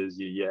 meters.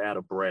 You're out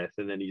of breath.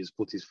 And then he just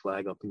puts his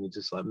flag up and you're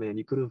just like, man,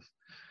 you could have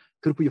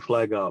put your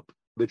flag up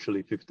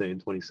literally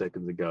 15, 20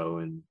 seconds ago.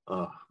 And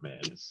oh man,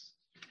 it's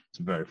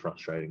very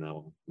frustrating, that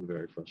one.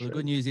 Very frustrating. Well, the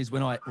good news is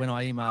when I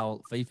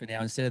email FIFA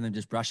now, instead of them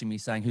just brushing me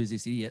saying, who's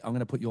this idiot, I'm going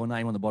to put your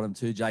name on the bottom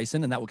too,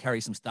 Jason, and that will carry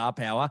some star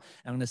power.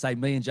 I'm going to say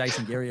me and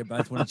Jason Guerrier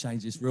both want to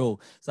change this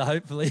rule. So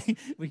hopefully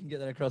we can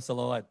get that across the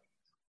line.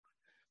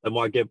 They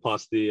might get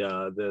past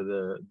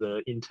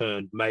the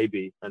intern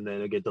maybe, and then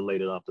it'll get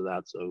deleted after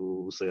that. So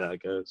we'll see how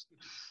it goes.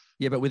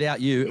 Yeah, but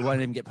without you, it won't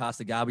even get past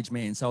the garbage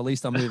man. So at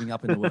least I'm moving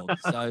up in the world.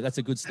 So that's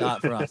a good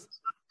start for us.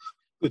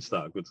 Good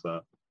start.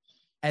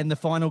 And the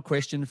final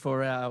question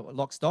for our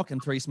lock, stock, and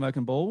 3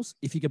 smoking balls: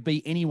 if you could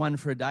be anyone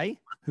for a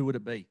day, who would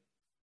it be?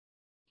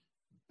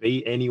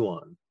 Be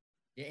anyone.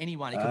 Yeah,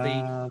 anyone.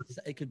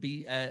 It could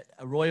be a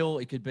royal.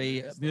 It could be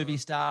a movie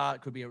star.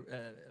 It could be a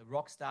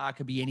rock star. It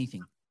could be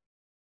anything.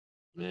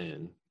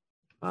 Man.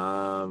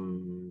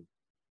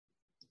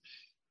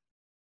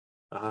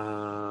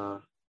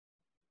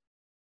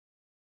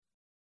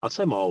 I'd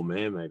say my old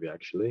man maybe,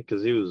 actually,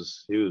 because he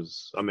was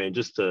I mean,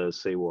 just to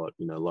see what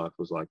life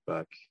was like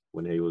back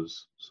when he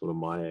was sort of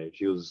my age.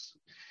 He was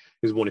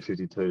born in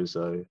 52,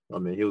 so I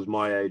mean he was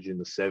my age in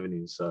the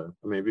 70s. So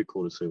I mean it'd be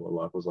cool to see what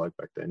life was like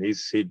back then.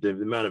 The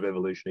amount of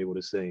evolution he would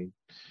have seen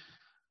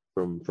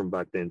from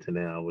back then to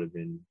now would have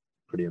been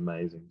pretty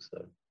amazing.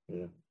 So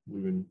yeah.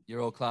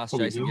 You're all class,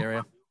 Jason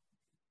Guerrier.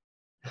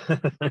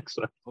 Thanks,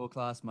 mate. All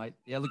class, mate.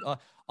 Yeah, look,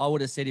 I would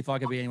have said if I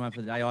could be anyone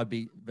for the day, I'd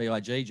be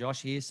VIG,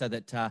 Josh, here, so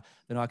that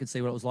then I could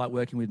see what it was like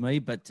working with me.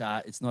 But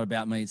it's not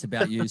about me; it's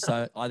about you.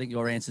 So I think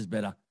your answer's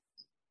better.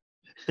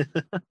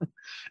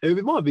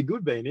 It might be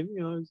good being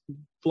him,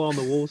 fly on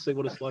the wall, see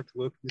what it's like to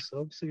work with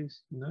yourself. See,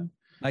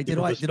 Mate, did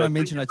I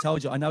mention? I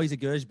told you. I know he's a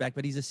Gurge back,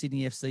 but he's a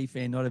Sydney FC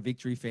fan, not a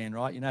Victory fan,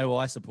 right? You know who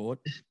I support.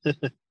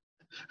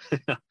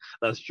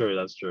 That's true.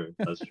 That is true.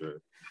 That is true.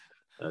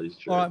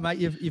 All right, mate.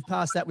 You've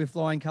passed that with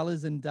flying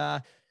colours, and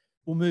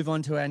we'll move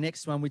on to our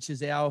next one, which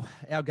is our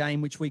game,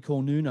 which we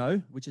call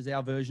Nuno, which is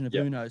our version of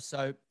Uno.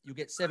 So you'll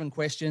get 7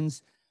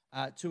 questions,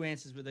 2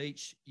 answers with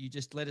each. You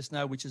just let us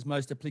know which is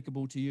most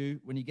applicable to you.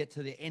 When you get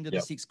to the end of the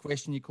 6th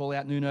question, you call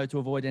out Nuno to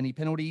avoid any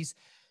penalties.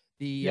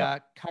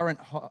 The current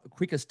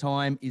quickest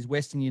time is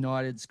Western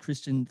United's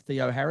Christian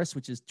Theo Harris,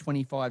 which is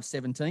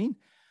 25:17.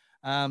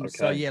 Okay.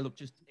 So, yeah, look,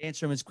 just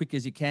answer them as quick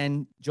as you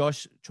can.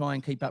 Josh, try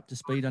and keep up to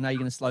speed. I know you're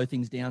going to slow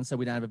things down so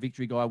we don't have a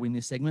victory guy win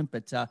this segment,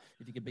 but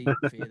if you could be fair,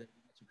 that'd be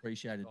much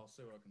appreciated. I'll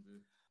see what I can do.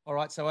 All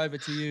right, so over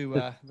to you, VIG.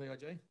 All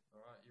right,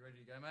 you ready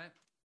to go, mate?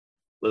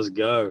 Let's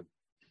go.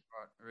 All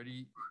right,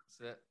 ready,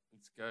 set,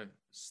 let's go.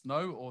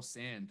 Snow or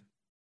sand?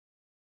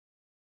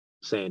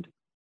 Sand.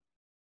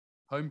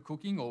 Home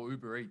cooking or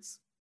Uber Eats?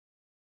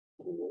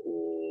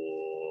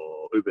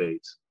 Or Uber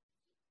Eats.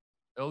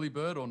 Early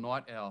bird or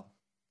night owl?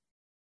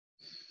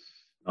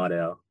 Night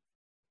owl.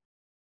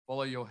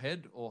 Follow your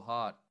head or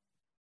heart?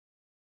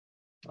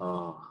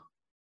 Oh,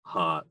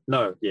 heart.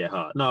 No, yeah,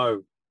 heart.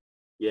 No,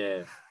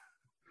 yeah,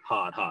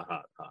 heart.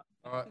 All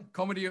right,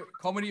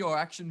 comedy or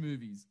action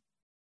movies?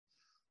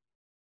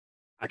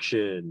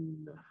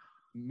 Action.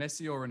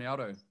 Messi or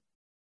Ronaldo?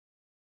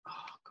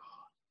 Oh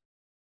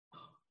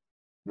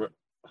God.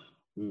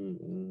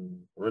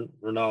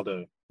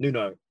 Ronaldo.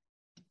 Nuno.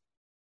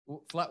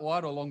 Flat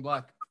white or long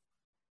black?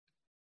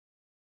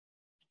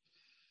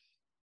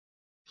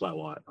 Flat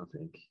white, I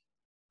think.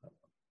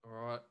 All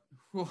right.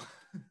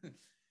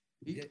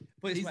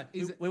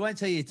 We won't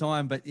tell you your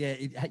time, but yeah,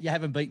 you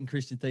haven't beaten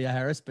Christian Theo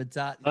Harris, but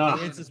the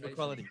answers for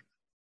quality.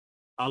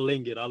 I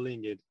lingered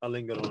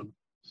on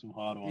some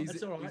hard ones.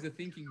 That's all right. He's a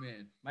thinking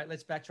man. Mate,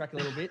 let's backtrack a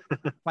little bit.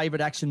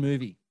 Favorite action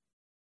movie?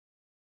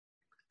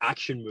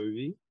 Action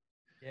movie?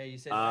 Yeah, you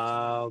said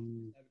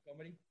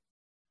comedy.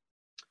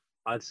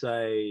 I'd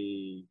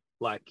say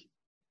like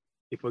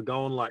if we're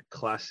going like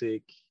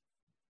classic,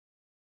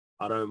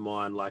 I don't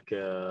mind like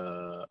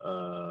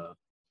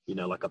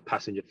like a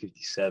Passenger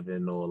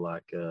 57 or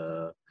like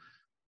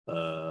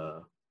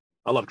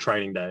I love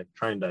Training Day.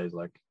 Training Day is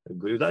like a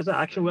good. Does that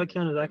action work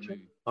count as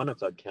action? I don't know if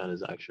that count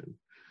as action.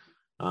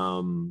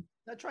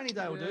 That Training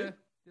Day will do.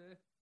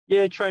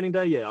 Yeah, Training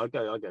Day. Yeah, I'll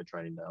go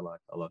Training Day. I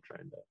love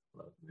Training Day. I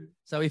love the movie.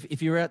 So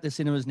if you're at the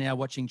cinemas now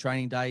watching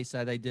Training Day,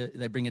 so they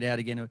bring it out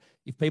again.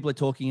 If people are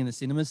talking in the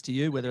cinemas to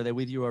you, whether they're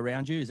with you or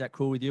around you, is that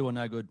cool with you or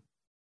no good?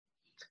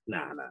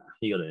 Nah.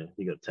 You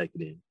gotta take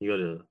it in. You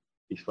gotta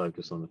be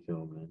focused on the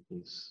film,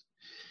 man.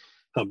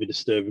 Can't be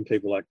disturbing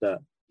people like that.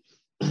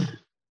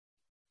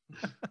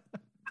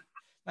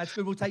 That's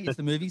good. We'll take you to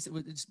the movies.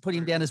 We'll just put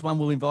him down as one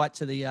we'll invite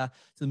to the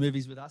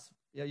movies with us.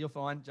 Yeah, you're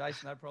fine,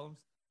 Jason. No problems.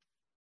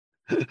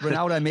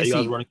 Ronaldo,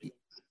 Messi.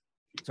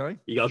 Sorry?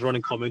 You guys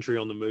running commentary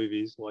on the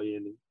movies while you're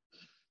in them?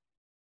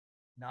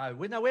 No,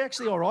 we're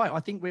actually all right. I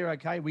think we're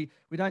okay. We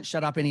don't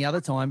shut up any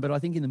other time, but I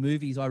think in the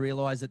movies I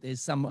realise that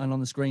there's someone on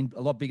the screen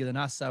a lot bigger than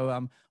us. So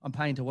I'm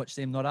paying to watch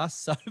them, not us.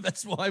 So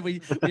that's why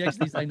we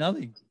actually say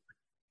nothing.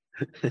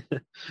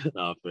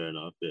 No, fair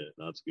enough. Yeah,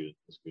 that's good.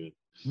 That's good.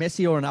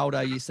 Messi or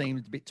Ronaldo, you seem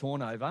a bit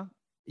torn over.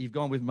 You've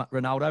gone with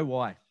Ronaldo.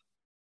 Why?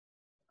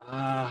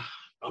 I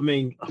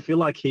mean, I feel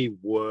like he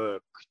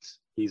worked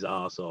his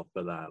ass off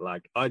for that.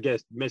 Like, I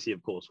guess Messi,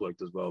 of course,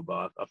 worked as well,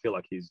 but I feel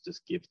like he's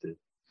just gifted.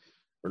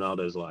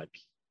 Ronaldo's like,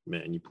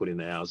 man, you put in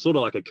the hours. Sort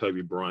of like a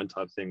Kobe Bryant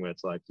type thing where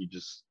it's like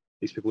these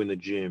people in the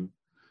gym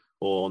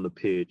or on the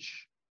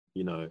pitch,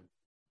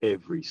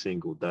 every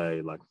single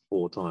day, like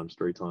 4 times,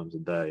 3 times a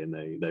day, and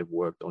they've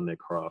worked on their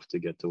craft to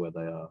get to where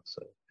they are.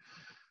 So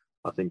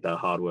I think that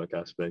hard work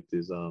aspect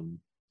is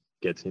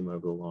gets him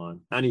over the line.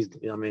 And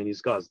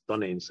his guy's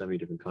done it in so many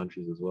different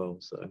countries as well.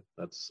 So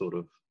that's sort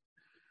of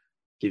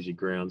gives you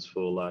grounds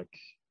for like,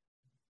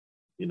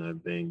 being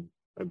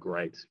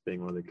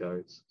one of the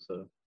GOATs.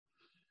 So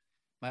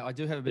mate, I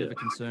do have a bit of a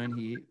concern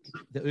here.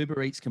 The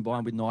Uber Eats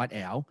combined with Night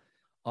Owl.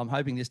 I'm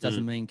hoping this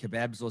doesn't mean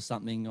kebabs or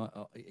something,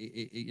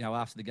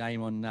 after the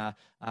game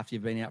after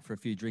you've been out for a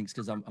few drinks,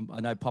 because I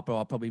know Popper,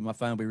 my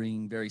phone will be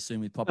ringing very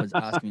soon with Popper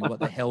asking me what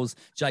the hell's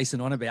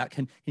Jason on about.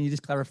 Can you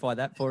just clarify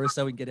that for us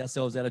so we can get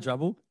ourselves out of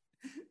trouble?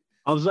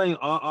 I'm saying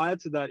I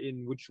answered that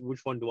in which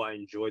one do I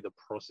enjoy the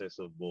process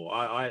of more?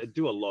 I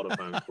do a lot of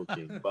home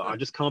cooking, but I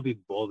just can't be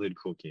bothered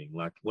cooking.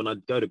 Like when I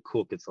go to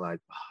cook, it's like,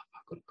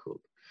 I've got to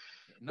cook.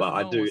 But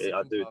I do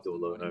do a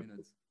lot of home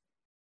cooking.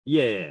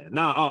 Yeah,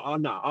 no,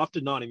 after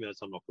 90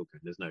 minutes, I'm not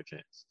cooking. There's no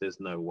chance. There's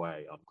no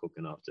way I'm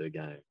cooking after a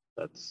game.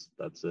 That's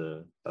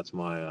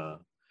my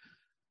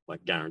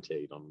like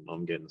guaranteed.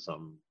 I'm getting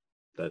something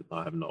that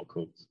I have not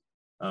cooked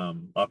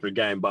after a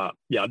game. But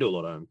yeah, I do a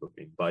lot of home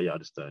cooking. But yeah, I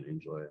just don't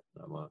enjoy it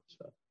that much.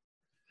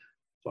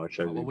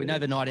 So we know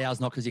the night owl's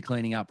not because you're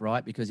cleaning up,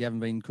 right? Because you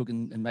haven't been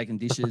cooking and making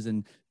dishes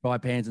and fry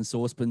pans and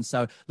saucepans.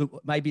 So look,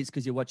 maybe it's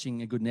because you're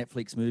watching a good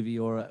Netflix movie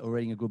or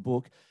reading a good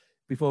book.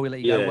 Before we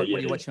let you go, what are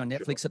you watching on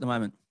Netflix at the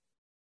moment?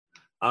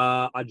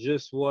 I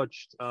just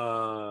watched.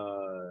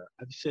 Have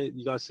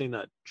you guys seen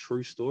that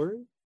True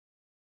Story?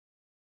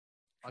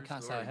 I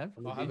can't say I have.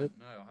 I haven't.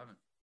 No, I haven't.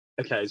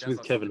 Okay, it's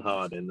with Kevin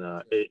Hart, and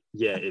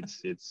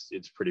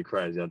it's pretty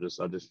crazy. I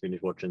just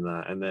finished watching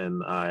that, and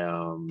then I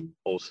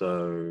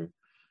also,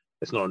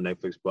 it's not on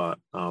Netflix, but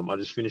I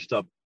just finished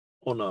up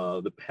on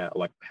the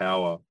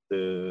Power,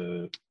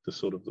 the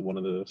sort of one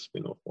of the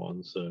spin-off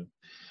ones. So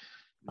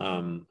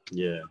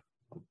yeah.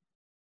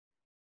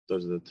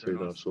 Those are the two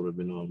that I've sort of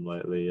been on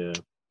lately, yeah.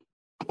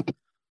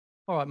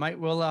 All right, mate.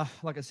 Well,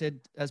 like I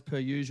said, as per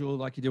usual,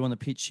 like you do on the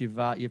pitch, you've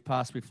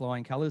passed with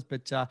flying colours.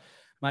 But,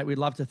 mate, we'd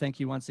love to thank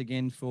you once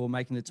again for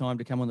making the time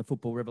to come on the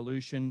Football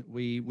Revolution.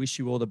 We wish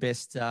you all the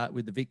best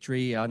with the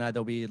victory. I know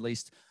there'll be at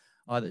least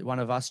either one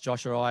of us,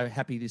 Josh or I,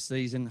 happy this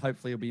season.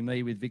 Hopefully it'll be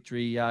me with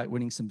victory,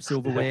 winning some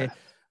silverware.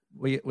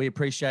 We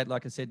appreciate,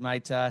 like I said,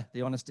 mate,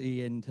 the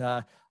honesty, and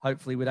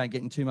hopefully we don't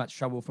get in too much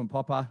trouble from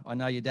Popper. I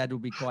know your dad will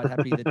be quite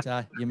happy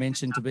that you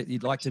mentioned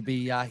you'd like to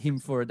be him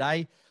for a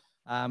day.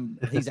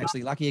 He's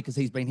actually lucky because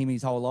he's been him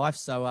his whole life.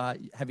 So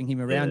having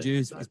him around you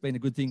has been a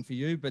good thing for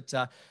you. But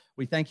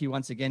we thank you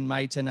once again,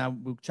 mate,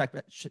 and we'll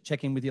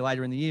check in with you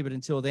later in the year. But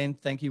until then,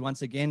 thank you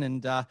once again,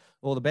 and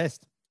all the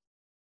best.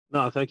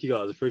 No, thank you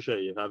guys.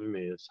 Appreciate you having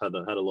me. It's had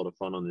a lot of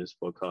fun on this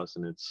podcast,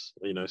 and it's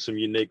some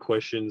unique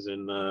questions,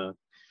 and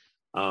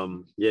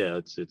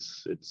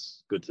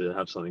it's good to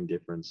have something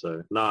different.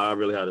 So no, I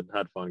really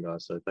had fun,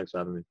 guys. So thanks for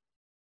having me.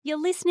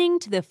 You're listening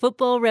to the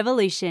Football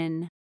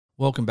Revolution.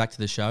 Welcome back to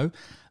the show.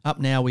 Up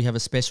now, we have a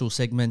special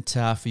segment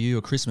for you,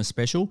 a Christmas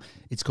special.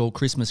 It's called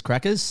Christmas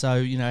Crackers. So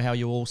you know how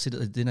you all sit at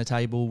the dinner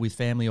table with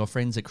family or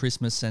friends at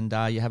Christmas, and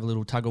you have a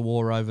little tug of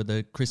war over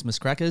the Christmas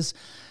crackers,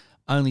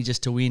 only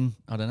just to win,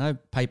 I don't know,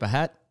 paper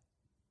hat,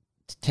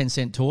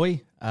 10-cent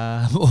toy,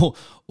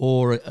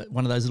 or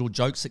one of those little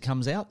jokes that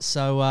comes out.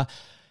 So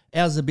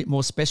ours is a bit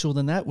more special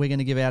than that. We're going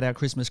to give out our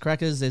Christmas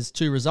crackers. There's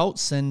 2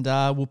 results, and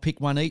we'll pick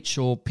one each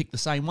or pick the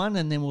same one,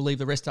 and then we'll leave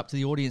the rest up to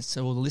the audience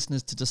or the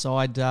listeners to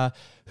decide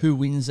who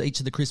wins each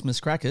of the Christmas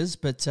crackers.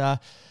 But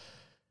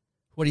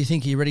What do you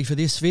think? Are you ready for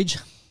this,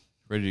 Vidge?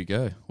 Ready to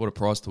go. What a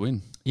prize to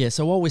win. Yeah,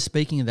 so while we're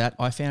speaking of that,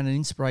 I found an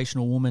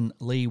inspirational woman,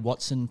 Lee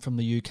Watson from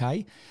the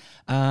UK.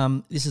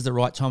 This is the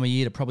right time of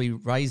year to probably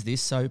raise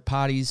this. So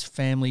parties,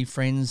 family,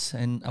 friends,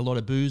 and a lot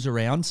of booze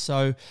around.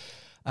 So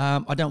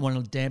I don't want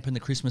to dampen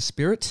the Christmas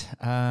spirit.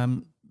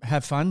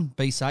 Have fun,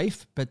 be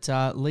safe. But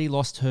Lee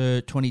lost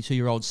her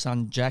 22-year-old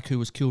son, Jack, who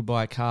was killed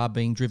by a car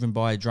being driven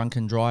by a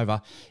drunken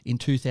driver in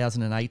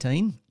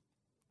 2018.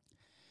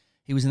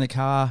 He was in the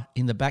car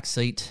in the back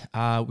seat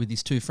with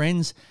his two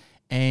friends,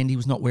 and he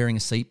was not wearing a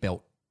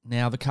seatbelt.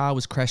 Now, the car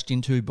was crashed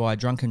into by a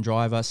drunken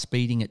driver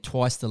speeding at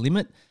twice the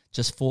limit,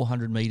 just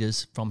 400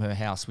 metres from her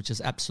house, which is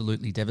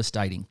absolutely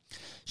devastating.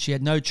 She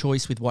had no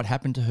choice with what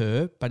happened to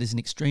her, but is an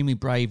extremely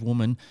brave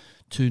woman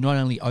to not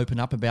only open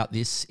up about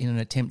this in an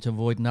attempt to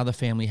avoid another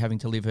family having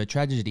to live her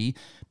tragedy,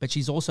 but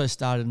she's also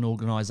started an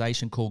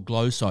organisation called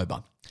Glow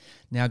Sober.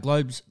 Now,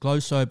 Glow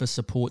Sober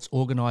supports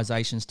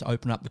organisations to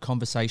open up the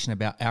conversation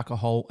about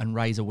alcohol and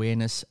raise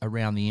awareness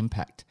around the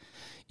impact.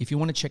 If you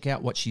want to check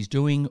out what she's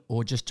doing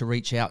or just to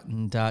reach out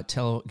and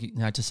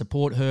to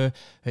support her,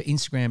 her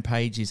Instagram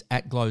page is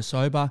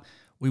 @GlowSober.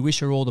 We wish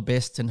her all the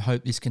best and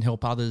hope this can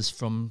help others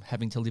from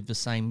having to live the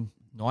same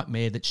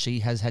nightmare that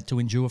she has had to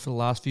endure for the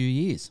last few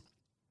years.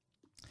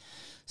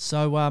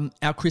 So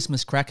our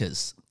Christmas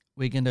crackers,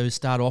 we're going to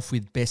start off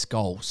with best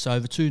goal. So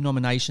the two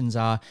nominations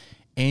are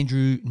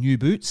Andrew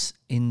Newboots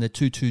in the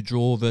 2-2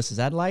 draw versus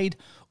Adelaide,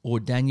 or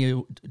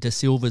Daniel De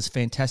Silva's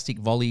fantastic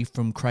volley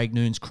from Craig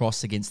Noon's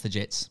cross against the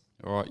Jets.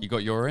 All right, you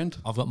got your end?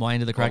 I've got my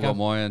end of the cracker. I've got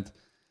my end.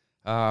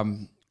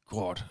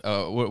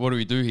 What do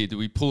we do here? Do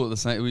we pull at the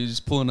same? Are we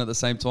just pulling at the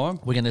same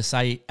time? We're going to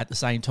say at the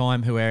same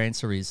time who our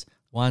answer is.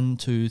 1,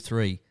 2,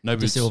 3. No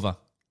De boots. Silva.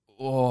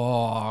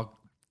 Oh,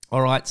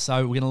 All right,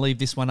 so we're going to leave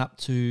this one up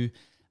to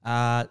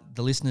the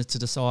listeners to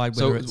decide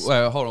so whether it's...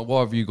 wait, hold on.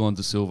 Why have you gone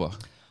to Silva?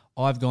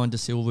 I've gone to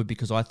Silva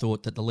because I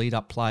thought that the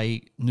lead-up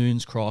play,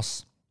 Noon's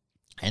cross,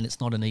 and it's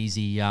not an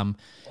easy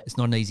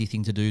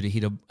thing to do to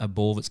hit a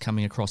ball that's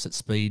coming across at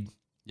speed.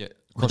 Yeah,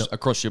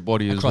 across your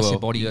body as well. Across your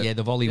body, yeah.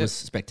 The volley was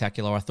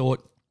spectacular, I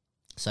thought.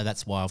 So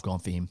that's why I've gone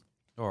for him.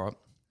 All right.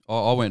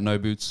 I went no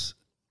boots,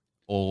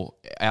 or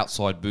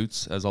outside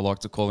boots, as I like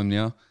to call him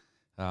now.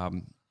 I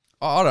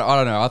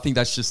don't know. I think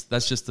that's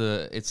just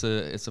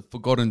a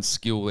forgotten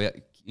skill.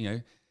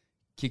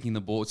 Kicking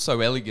the ball. It's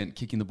so elegant,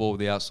 kicking the ball with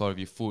the outside of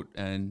your foot,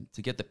 and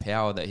to get the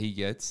power that he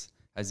gets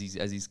as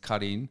he's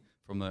cut in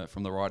from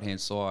the right hand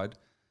side.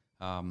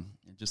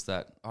 Just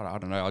that, I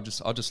don't know. I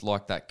just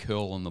like that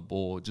curl on the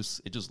ball. It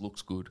just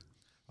looks good.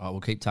 All right,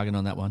 we'll keep tugging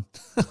on that one.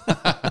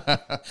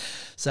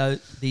 So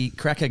the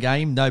cracker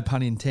game, no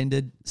pun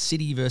intended,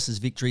 City versus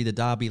Victory, the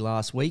derby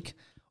last week,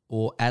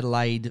 or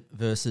Adelaide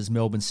versus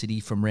Melbourne City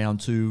from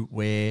round 2,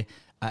 where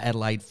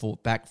Adelaide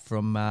fought back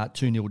from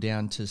 2-0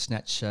 down to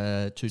snatch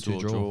 2-2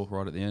 draw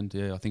right at the end.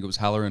 Yeah, I think it was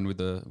Halloran with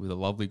a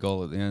lovely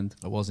goal at the end.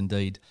 It was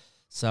indeed.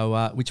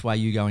 So which way are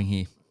you going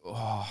here?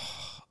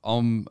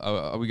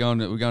 Are we going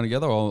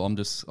together, or I'm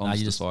just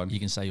deciding? You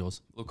can say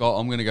yours. Look,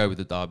 I'm going to go with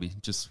the derby,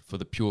 just for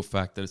the pure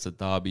fact that it's a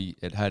derby.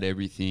 It had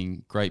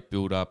everything: great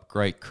build-up,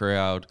 great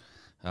crowd,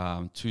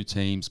 two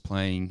teams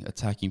playing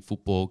attacking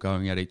football,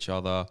 going at each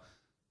other,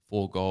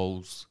 4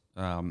 goals.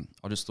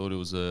 I just thought it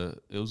was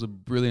a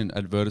brilliant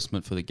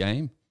advertisement for the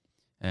game,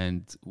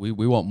 and we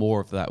want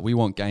more of that. We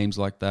want games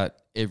like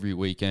that every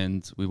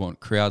weekend. We want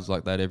crowds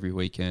like that every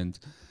weekend.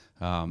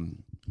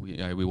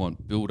 We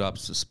want build-up,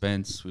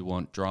 suspense. We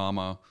want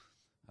drama,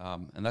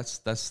 and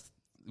that's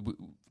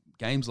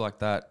games like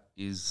that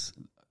is,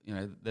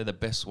 they're the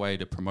best way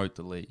to promote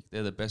the league.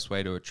 They're the best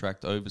way to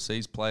attract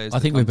overseas players. I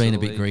think we've been a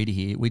bit greedy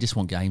here. We just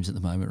want games at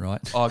the moment, right?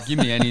 Oh, give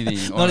me anything.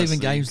 Not honestly. even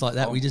games like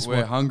that.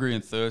 We're hungry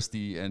and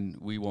thirsty, and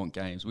we want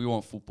games. We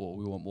want football.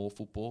 We want more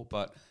football,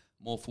 but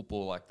more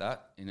football like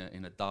that in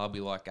a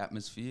derby-like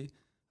atmosphere.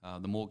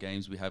 The more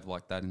games we have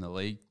like that in the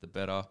league, the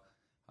better.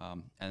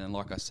 And then,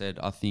 like I said,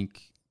 I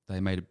think they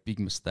made a big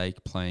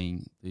mistake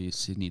playing the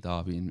Sydney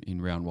derby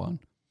in round 1.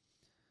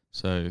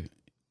 So,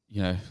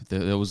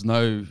 there was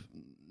no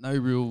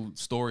real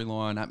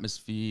storyline,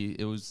 atmosphere.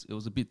 It was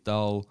a bit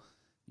dull.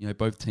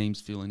 Both teams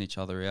feeling each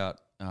other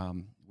out.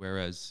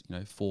 Whereas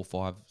 4,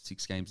 5,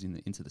 6 games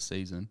into the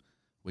season,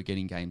 we're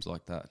getting games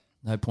like that.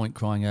 No point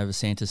crying over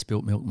Santa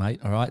spilt milk,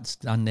 mate. All right, it's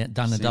done and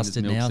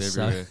dusted now.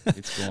 Everywhere. So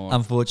it's gone.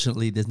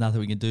 Unfortunately, there's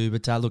nothing we can do.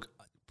 But look,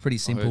 pretty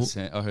simple.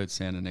 I heard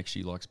Santa next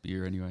year likes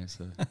beer anyway.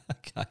 So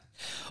okay,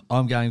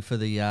 I'm going for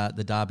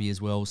the derby as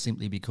well,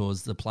 simply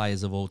because the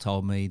players have all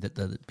told me that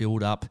the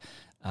build up,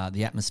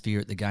 the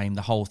atmosphere at the game,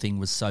 the whole thing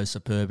was so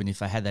superb. And if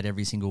they had that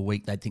every single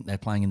week, they'd think they're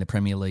playing in the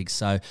Premier League.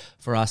 So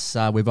for us,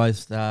 we're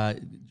both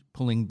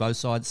pulling both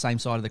sides, same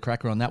side of the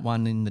cracker on that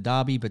one in the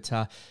derby. But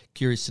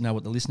curious to know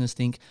what the listeners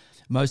think.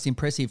 Most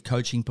impressive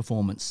coaching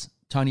performance,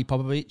 Tony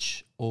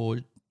Popovic or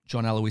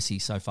John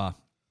Aloisi so far?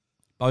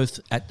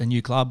 Both at the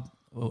new club.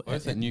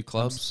 Both at new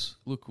clubs.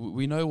 Look,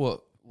 we know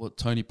what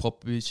Tony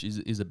Popovic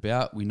is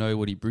about. We know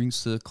what he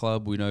brings to the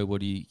club. We know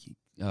what he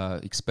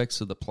expects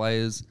of the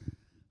players.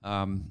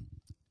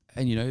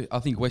 And I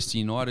think Western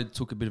United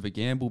took a bit of a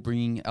gamble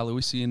bringing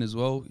Aloisi in as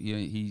well.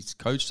 He's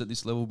coached at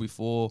this level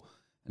before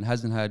and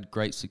hasn't had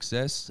great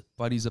success,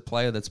 but he's a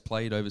player that's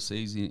played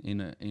overseas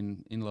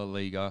in La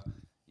Liga,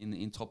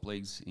 in top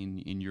leagues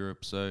in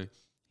Europe. So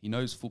he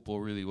knows football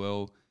really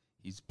well.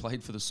 He's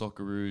played for the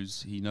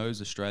Socceroos. He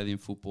knows Australian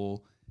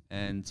football.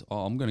 And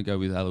I'm going to go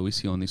with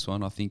Aloisi on this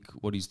one. I think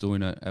what he's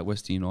doing at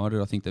Western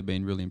United, I think they've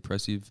been really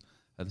impressive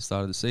at the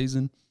start of the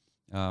season.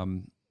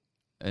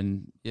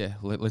 And yeah,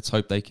 let's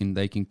hope they can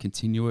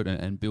continue it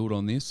and build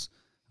on this.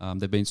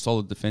 They've been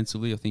solid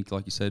defensively. I think,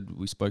 like you said,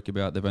 we spoke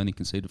about, they've only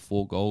conceded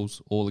 4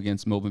 goals, all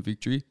against Melbourne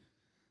Victory.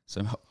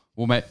 So,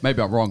 well,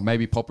 maybe I'm wrong.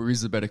 Maybe Popper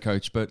is the better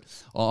coach, but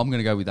I'm going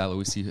to go with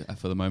Aloisi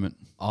for the moment.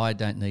 I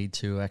don't need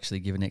to actually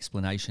give an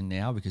explanation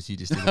now because you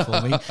just did it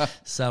for me.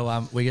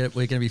 So we're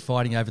going to be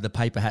fighting over the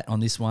paper hat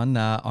on this one.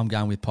 I'm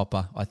going with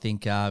Popper. I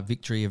think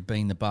Victory have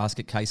been the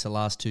basket case the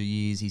last 2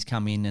 years. He's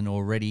come in and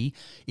already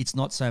it's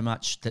not so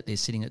much that they're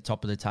sitting at the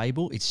top of the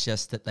table. It's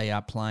just that they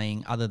are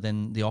playing, other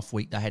than the off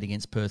week they had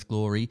against Perth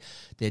Glory,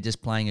 they're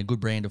just playing a good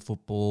brand of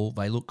football.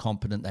 They look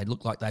competent. They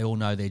look like they all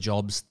know their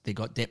jobs. They've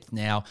got depth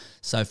now.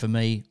 So for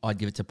me, I'd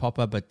give it to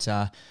Popper, but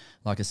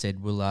like I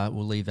said, we'll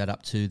leave that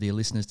up to the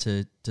listeners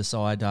to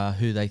decide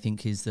who they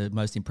think is the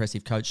most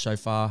impressive coach so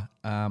far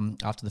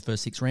after the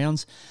first 6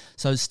 rounds.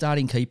 So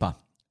starting keeper,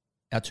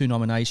 our 2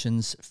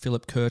 nominations,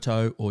 Philip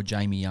Curto or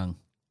Jamie Young.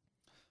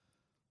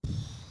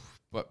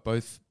 But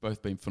both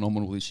been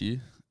phenomenal this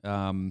year.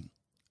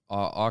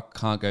 I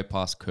can't go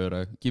past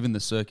Curto, given the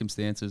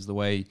circumstances, the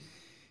way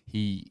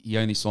he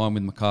only signed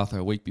with MacArthur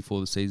a week before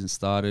the season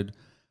started.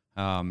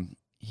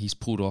 He's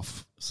pulled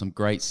off some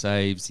great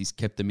saves. He's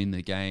kept them in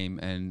the game,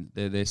 and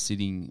they're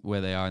sitting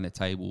where they are in the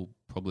table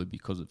probably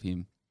because of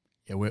him.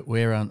 Yeah,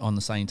 we're on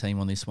the same team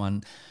on this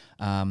one.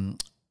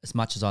 As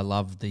much as I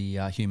love the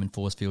human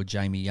force field,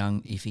 Jamie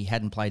Young, if he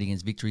hadn't played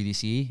against Victory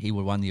this year, he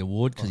would have won the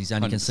award because he's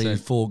only 100%. Conceded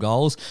 4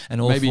 goals. And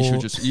all maybe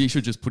four... he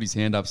should just put his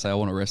hand up, say, I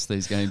want to rest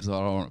these games. I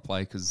don't want to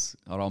play because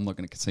I'm not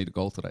going to concede a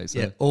goal today. So.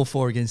 Yeah, all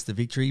 4 against the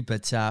Victory.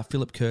 But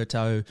Philip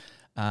Curto,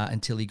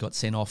 until he got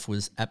sent off,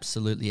 was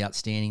absolutely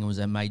outstanding and was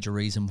a major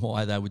reason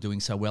why they were doing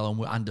so well and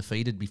were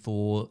undefeated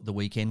before the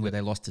weekend where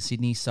they lost to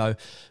Sydney. So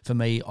for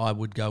me, I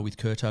would go with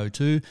Curto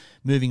too.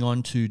 Moving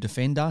on to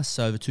defender.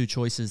 So the 2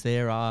 choices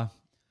there are...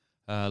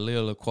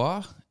 Leo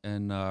Lacroix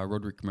and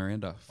Roderick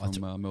Miranda from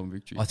Melbourne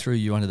Victory. I threw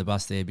you under the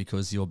bus there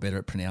because you're better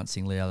at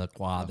pronouncing Leo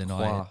Lacroix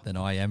than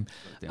I am.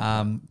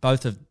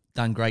 Both have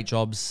done great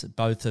jobs.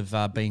 Both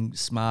have been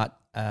smart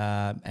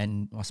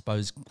and I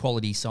suppose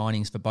quality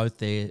signings for both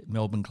their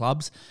Melbourne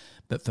clubs.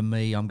 But for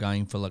me, I'm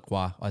going for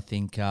Lacroix. I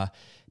think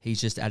he's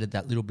just added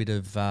that little bit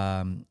of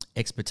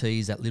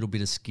expertise, that little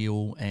bit of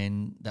skill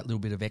and that little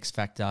bit of X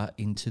factor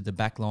into the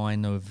back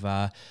line of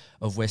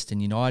Western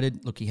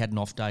United. Look, he had an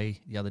off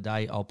day the other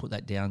day. I'll put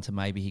that down to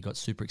maybe he got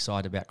super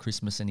excited about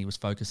Christmas and he was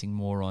focusing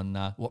more on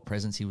what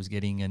presents he was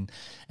getting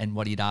and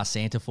what he'd asked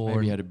Santa for.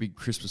 Maybe he had a big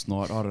Christmas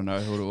night. I don't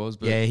know what it was.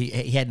 But yeah,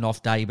 he had an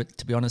off day. But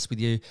to be honest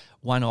with you,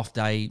 one off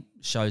day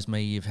shows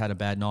me you've had a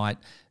bad night.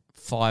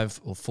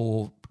 5 or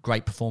 4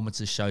 great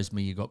performances shows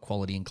me you've got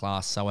quality and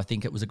class. So I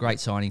think it was a great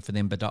signing for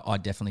them, but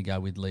I'd definitely go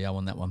with Leo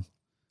on that one.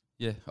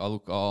 Yeah,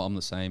 I'm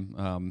the same.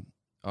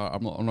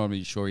 I'm not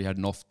really sure he had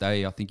an off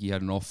day. I think they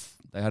had an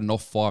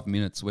off 5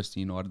 minutes,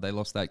 Western United. They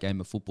lost that game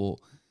of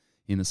football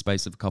in the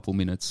space of a couple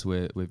minutes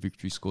where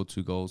Victory scored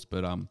 2 goals.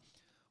 But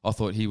I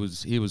thought he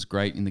was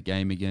great in the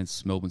game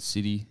against Melbourne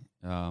City.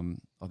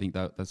 I think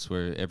that's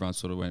where everyone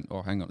sort of went,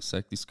 oh, hang on a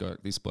sec,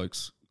 this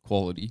bloke's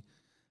quality.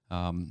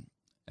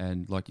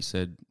 And like you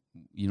said,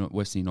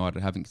 Western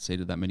United haven't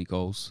conceded that many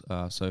goals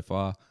so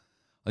far.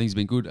 I think he's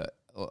been good.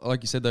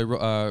 Like you said,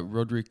 though,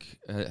 Roderick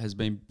has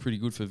been pretty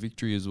good for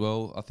Victory as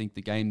well. I think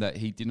the game that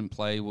he didn't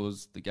play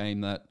was the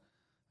game that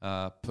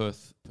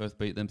Perth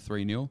beat them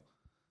 3-0.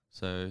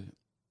 So,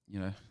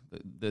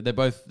 they're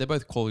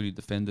both quality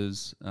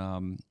defenders,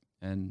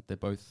 and they're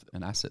both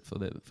an asset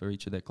for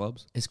each of their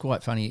clubs. It's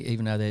quite funny,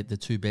 even though they're the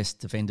 2 best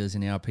defenders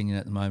in our opinion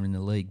at the moment in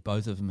the league,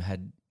 both of them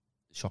had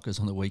shockers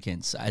on the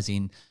weekends, as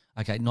in,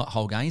 okay, not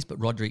whole games, but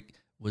Roderick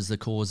was the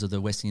cause of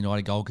the Western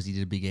United goal because he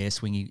did a big air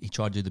swing. He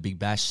tried to do the big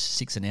bash,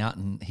 6 and out,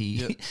 and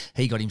he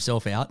got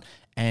himself out.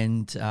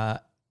 And I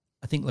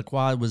think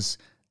Lacroix was,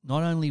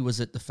 not only was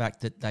it the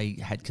fact that they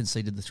had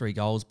conceded the 3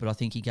 goals, but I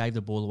think he gave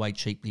the ball away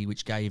cheaply,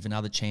 which gave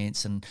another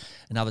chance, and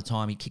another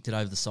time he kicked it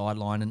over the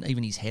sideline, and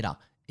even his header,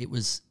 it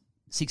was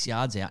 6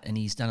 yards out, and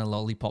he's done a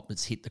lollipop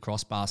that's hit the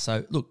crossbar.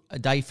 So, look, a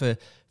day for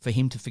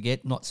him to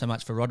forget, not so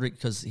much for Roderick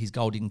because his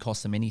goal didn't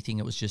cost them anything.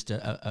 It was just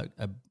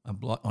a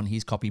blot on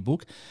his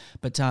copybook.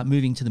 But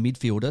moving to the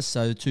midfielder,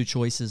 so 2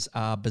 choices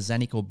are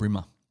Bozanic or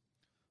Brimmer.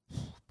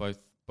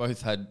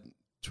 Both had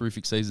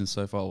terrific seasons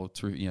so far, or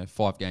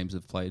 5 games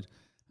they've played.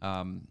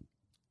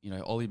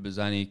 Ollie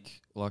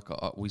Bozanic, like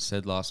we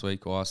said last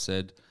week, or I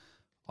said,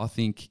 I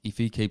think if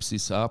he keeps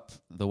this up,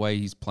 the way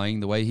he's playing,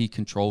 the way he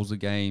controls the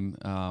game,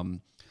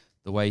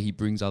 the way he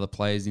brings other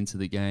players into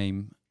the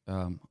game,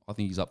 I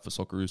think he's up for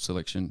Socceroos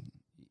selection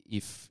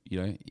if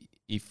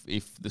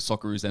if the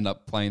Socceroos end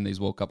up playing these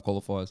World Cup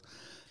qualifiers.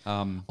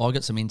 I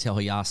got some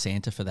intel. He asked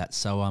Santa for that,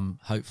 so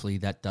hopefully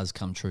that does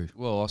come true.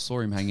 Well, I saw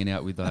him hanging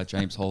out with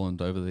James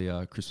Holland over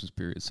the Christmas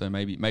period, so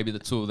maybe the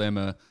two of them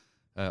are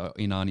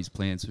in Arnie's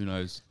plans. Who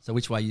knows? So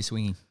which way are you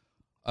swinging?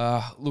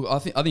 Look, I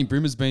think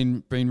Brimmer's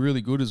been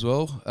really good as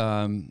well.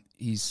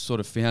 He's sort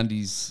of found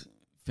his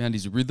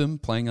rhythm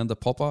playing under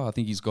Popper. I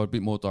think he's got a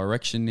bit more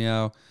direction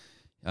now,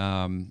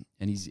 and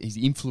he's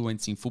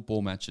influencing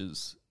football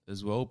matches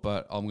as well.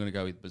 But I'm going to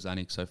go with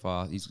Bozanic so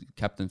far. He's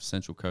captain for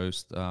Central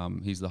Coast.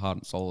 He's the heart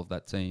and soul of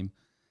that team,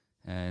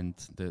 and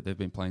they've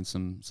been playing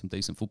some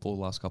decent football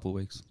the last couple of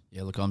weeks.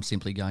 Yeah, look, I'm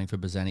simply going for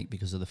Bozanic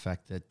because of the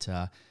fact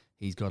that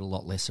he's got a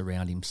lot less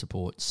around him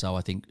support. So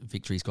I think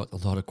Victory's got a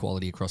lot of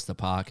quality across the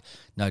park.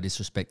 No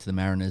disrespect to the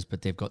Mariners,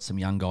 but they've got some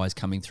young guys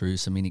coming through,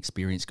 some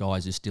inexperienced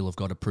guys who still have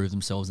got to prove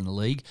themselves in the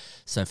league.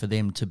 So for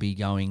them to be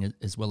going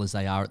as well as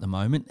they are at the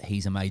moment,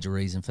 he's a major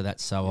reason for that.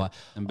 So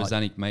and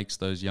Bozanic makes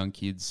those young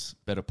kids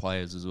better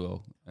players as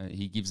well.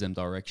 He gives them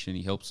direction.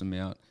 He helps them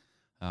out.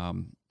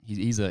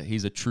 He's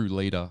a true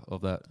leader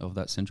of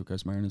that Central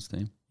Coast Mariners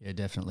team. Yeah,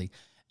 definitely.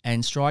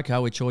 And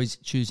striker, we're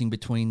choosing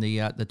between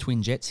the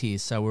twin Jets here.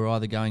 So we're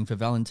either going for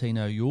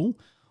Valentino Yule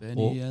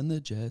Benny and the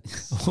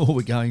Jets. or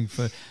we're going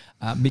for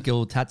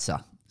Mikkel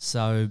Tatsa.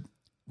 So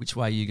which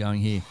way are you going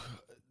here?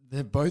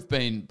 They've both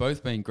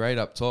been great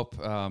up top.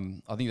 I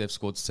think they've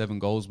scored 7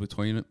 goals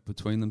between them.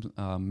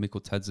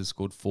 Mikkel Tadze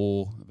scored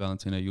 4.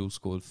 Valentino Yule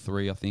scored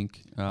 3, I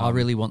think. I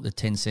really want the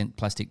 10-cent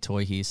plastic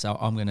toy here, so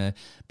I'm going to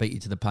beat you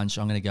to the punch.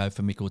 I'm going to go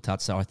for Mikkel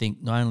Tatze. I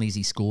think not only has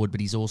he scored,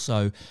 but he's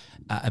also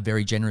a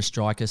very generous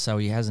striker, so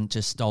he hasn't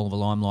just stolen the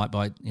limelight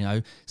by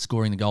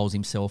scoring the goals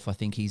himself. I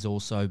think he's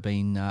also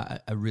been a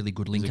really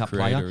good link-up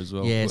player as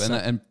well. Yeah,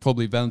 and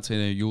probably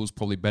Valentino Yule's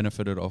probably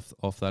benefited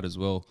off that as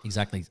well.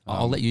 Exactly.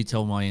 I'll let you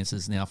tell my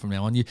answers now from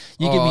now on. You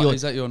give me your.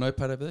 Is that your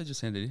notepad over there?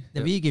 Just hand it in.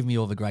 Yep. You give me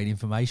all the great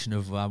information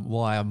of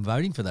why I'm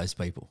voting for those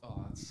people.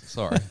 Oh,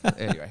 sorry.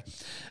 Anyway,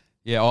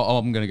 yeah,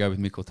 I'm going to go with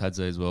Mikkel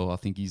Tadze as well. I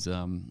think he's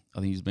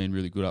been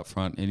really good up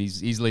front, and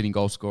he's leading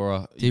goal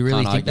scorer. Do you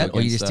really think that,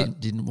 or you just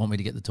didn't want me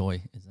to get the toy?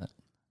 Is that?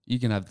 You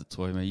can have the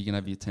toy, mate. You can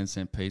have your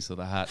 10-cent piece or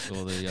the hat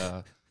or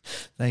the.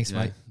 Thanks,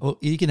 mate. Well,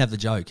 you can have the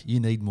joke.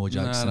 You need more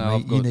jokes. No,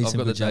 than me. I've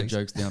got the dad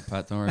jokes down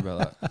pat. Don't worry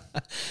about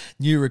that.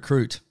 New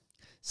recruit.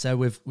 So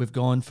we've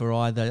gone for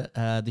either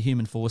the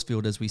human force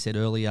field, as we said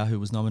earlier, who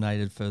was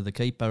nominated for the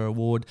Keeper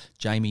Award,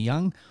 Jamie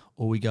Young,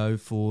 or we go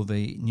for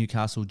the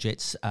Newcastle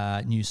Jets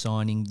new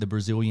signing, the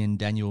Brazilian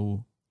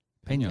Daniel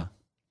Pena.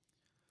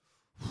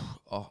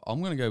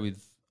 I'm going to go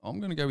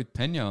with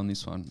Pena on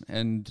this one,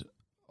 and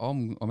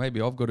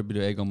maybe I've got a bit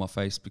of egg on my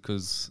face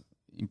because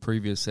in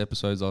previous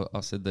episodes I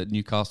said that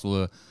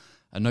Newcastle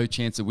are no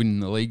chance of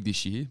winning the league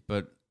this year,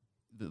 but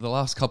the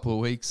last couple of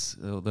weeks,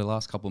 the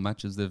last couple of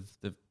matches,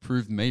 they've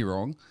proved me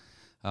wrong.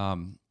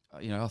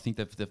 I think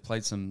they've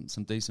played some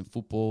decent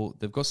football.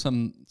 They've got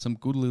some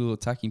good little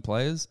attacking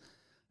players,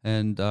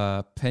 and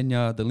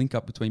Pena, the link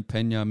up between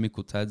Pena,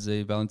 Mikkel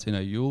Tadze,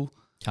 Valentino Yule.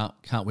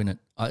 Can't win it.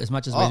 As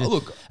much as we're I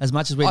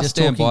just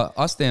talking,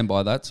 I stand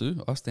by that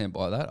too. I stand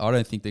by that. I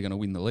don't think they're going to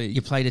win the league.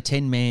 You played a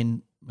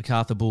 10-man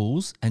MacArthur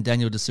Bulls, and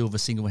Daniel De Silva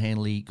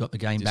single-handedly got the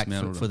game back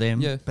for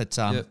them. Yeah. But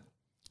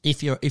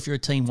if you're a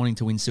team wanting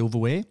to win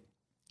silverware,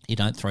 you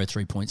don't throw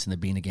 3 points in the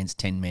bin against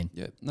 10 men.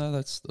 Yeah, no,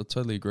 I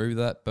totally agree with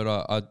that. But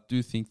I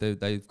do think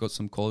they've got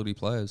some quality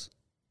players.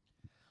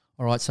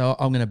 All right, so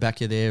I'm going to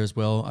back you there as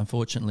well.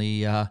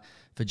 Unfortunately,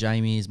 for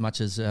Jamie, as much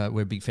as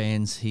we're big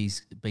fans,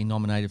 he's been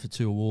nominated for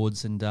 2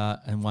 awards and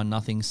won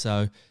nothing.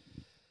 So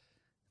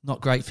not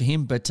great for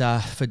him. But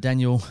for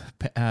Daniel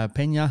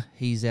Pena,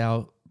 he's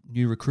our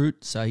new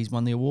recruit, so he's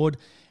won the award.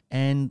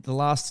 And the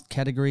last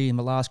category and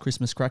the last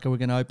Christmas cracker we're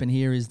going to open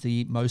here is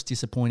the most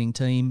disappointing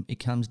team.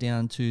 It comes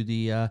down to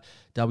the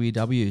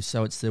WW.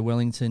 So it's the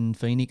Wellington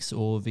Phoenix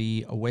or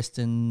the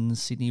Western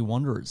Sydney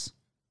Wanderers.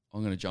 I'm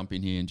going to jump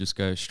in here and just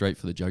go straight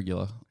for the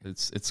jugular.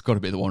 It's got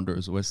to be the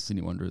Wanderers, the Western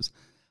Sydney Wanderers.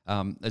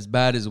 As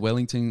bad as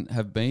Wellington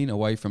have been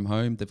away from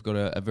home, they've got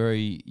a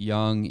very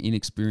young,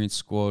 inexperienced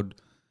squad.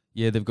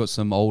 Yeah, they've got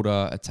some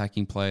older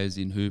attacking players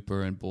in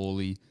Hooper and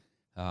Borley.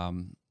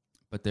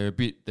 But they're a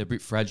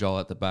bit fragile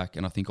at the back,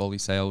 and I think Ollie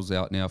Sale's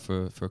out now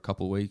for a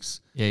couple of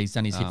weeks. Yeah, he's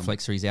done his hip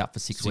flexor. He's out for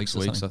 6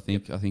 weeks. I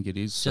think it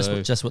is.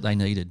 Just what they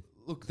needed.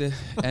 Look,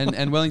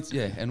 and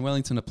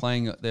Wellington are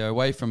playing. They're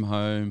away from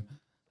home.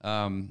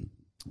 I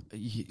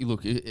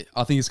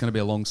think it's going to be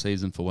a long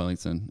season for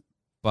Wellington.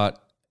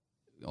 But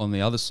on the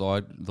other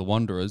side, the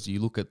Wanderers, you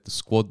look at the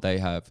squad they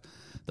have,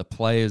 the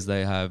players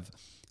they have,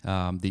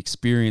 the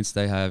experience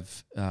they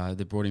have.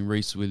 They brought in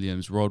Reece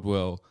Williams,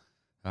 Rodwell.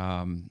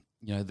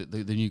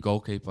 The new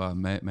goalkeeper,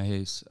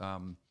 Mahis,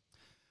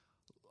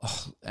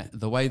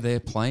 the way they're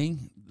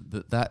playing,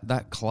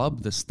 that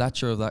club, the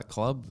stature of that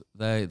club,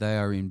 they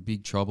are in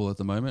big trouble at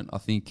the moment. I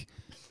think,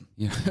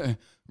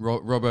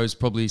 Robbo's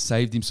probably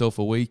saved himself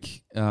a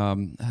week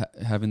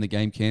having the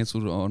game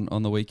cancelled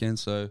on the weekend.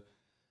 So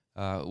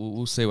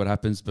we'll see what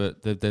happens,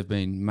 but they've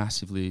been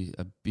massively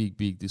a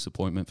big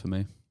disappointment for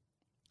me.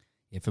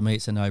 Yeah, for me,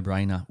 it's a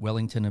no-brainer.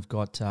 Wellington have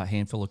got a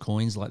handful of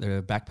coins like they're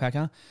a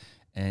backpacker,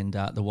 and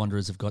the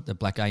Wanderers have got the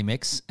Black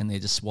Amex, and they're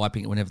just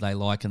swiping it whenever they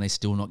like, and they're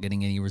still not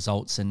getting any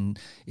results. And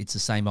it's the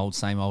same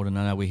old. And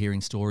I know we're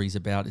hearing stories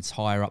about it's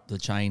higher up the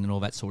chain and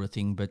all that sort of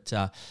thing, but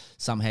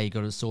somehow you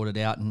got to sort it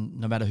out. And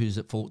no matter who's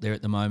at fault there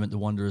at the moment, the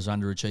Wanderers are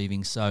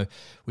underachieving. So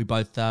we've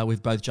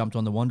both jumped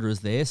on the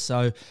Wanderers there.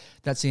 So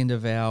that's the end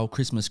of our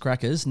Christmas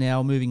crackers.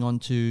 Now moving on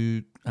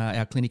to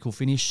our clinical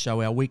finish.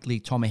 So our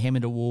weekly Tom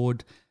Hammond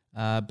Award.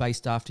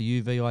 Based after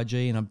you, VIG,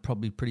 and I'm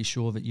probably pretty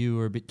sure that you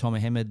were a bit Tom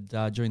Hammond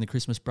during the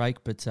Christmas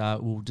break, but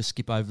we'll just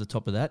skip over the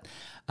top of that.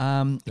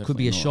 It could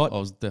be a shot. I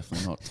was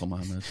definitely not Tom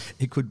Hammond.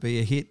 It could be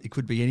a hit. It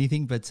could be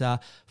anything. But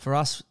for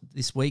us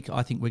this week,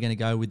 I think we're going to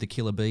go with the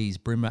Killer Bees,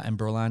 Brimmer and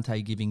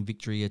Brillante giving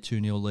Victory a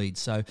 2-0 lead.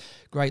 So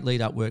great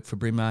lead-up work for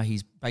Brimmer.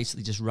 He's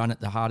basically just run at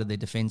the heart of their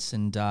defence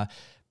and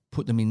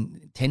put them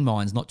in 10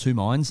 mines, not 2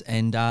 mines,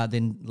 and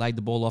then laid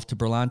the ball off to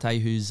Brillante,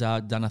 who's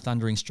done a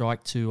thundering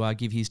strike to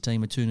give his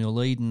team a 2-0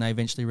 lead, and they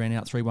eventually ran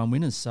out 3-1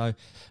 winners. So are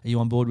you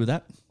on board with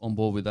that? On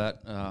board with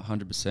that,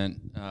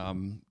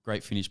 100%.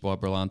 Great finish by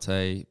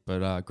Brillante,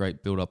 but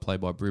great build-up play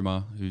by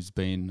Brimmer, who's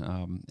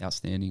been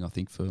outstanding, I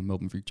think, for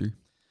Melbourne Victory.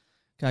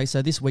 Okay,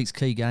 so this week's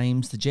key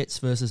games, the Jets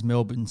versus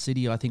Melbourne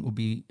City, I think will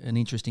be an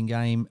interesting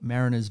game.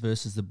 Mariners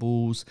versus the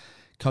Bulls.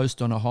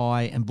 Coast on a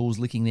high and Bulls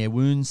licking their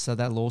wounds, so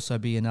that'll also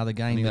be another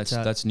game. I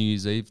think that's New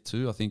Year's Eve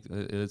too. I think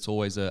it's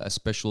always a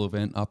special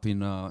event up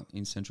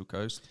in Central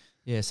Coast.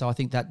 Yeah, so I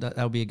think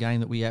that'll be a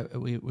game that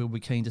we'll be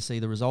keen to see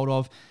the result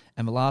of.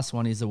 And the last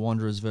one is the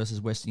Wanderers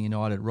versus Western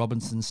United.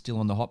 Robinson's still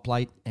on the hot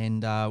plate,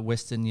 and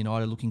Western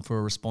United looking for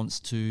a response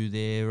to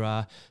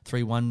their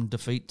 3-1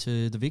 defeat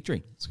to the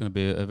Victory. It's going to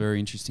be a very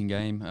interesting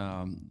game.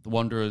 The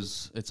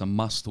Wanderers, it's a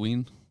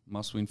must-win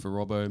for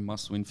Robbo,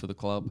 must-win for the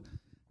club.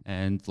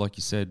 And like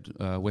you said,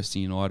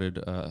 Western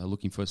United are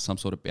looking for some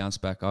sort of bounce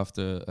back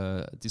after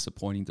a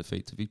disappointing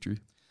defeat to Victory.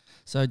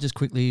 So just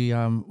quickly,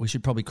 we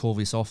should probably call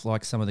this off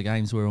like some of the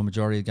games were, or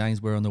majority of the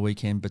games were on the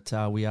weekend,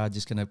 but we are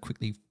just going to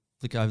quickly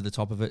flick over the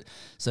top of it.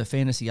 So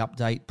fantasy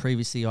update,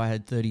 previously I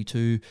had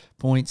 32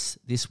 points.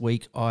 This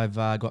week I've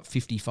got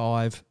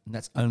 55, and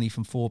that's only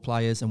from 4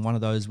 players, and one of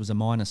those was a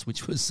minus,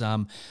 which was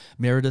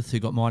Meredith, who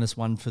got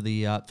 -1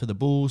 for the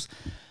Bulls.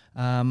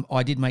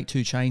 I did make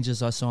 2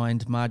 changes. I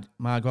signed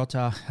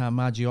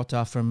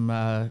Margiotta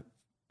from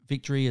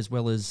Victory, as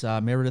well as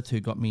Meredith,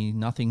 who got me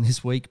nothing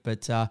this week.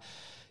 But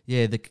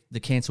the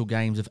cancelled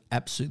games have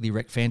absolutely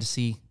wrecked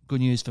fantasy.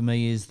 Good news for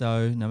me is,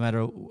 though, no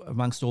matter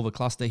amongst all the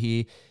cluster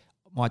here,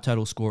 my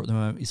total score at the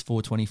moment is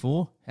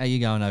 424. How are you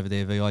going over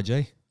there,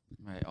 VIG?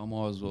 Mate, I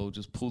might as well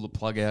just pull the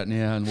plug out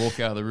now and walk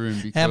out of the room.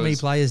 Because how many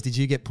players did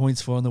you get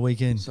points for on the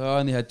weekend? So I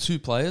only had 2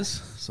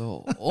 players.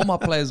 So all my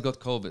players got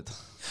COVID.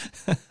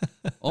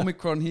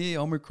 Omicron here,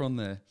 Omicron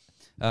there.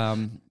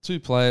 2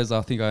 players.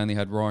 I think I only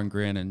had Ryan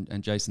Grant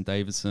and Jason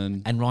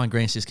Davidson. And Ryan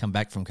Grant's just come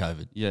back from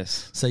COVID.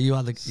 Yes. So you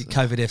are the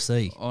COVID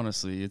FC.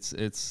 Honestly, it's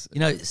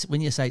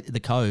when you say the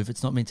Cove,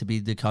 it's not meant to be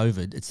the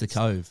COVID. It's the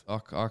Cove.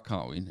 I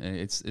can't win.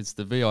 It's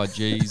the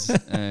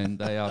VIGs, and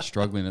they are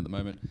struggling at the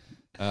moment.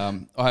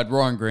 I had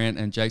Ryan Grant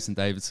and Jason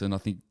Davidson. I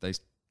think they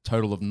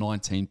total of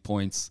 19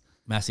 points.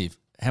 Massive.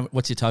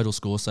 What's your total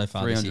score so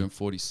far?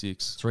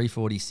 346.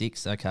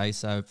 346. Okay,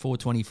 so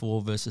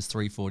 424 versus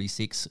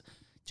 346.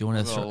 Do you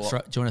want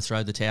to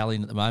throw the towel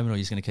in at the moment, or are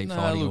you just going to keep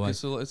fighting away?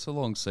 It's a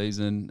long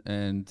season,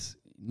 and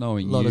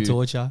knowing a lot of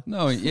torture.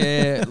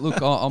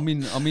 Look, I'm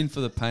in for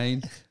the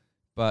pain.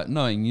 But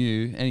knowing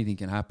you, anything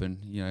can happen.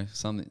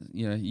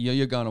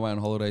 You're going away on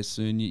holidays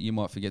soon. You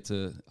might forget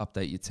to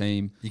update your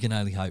team. You can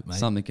only hope, mate.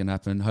 Something can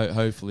happen.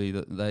 Hopefully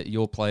that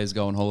your players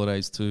go on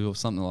holidays too, or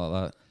something like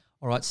that.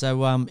 All right.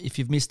 So if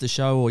you've missed the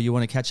show, or you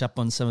want to catch up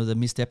on some of the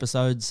missed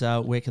episodes,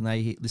 where can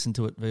they listen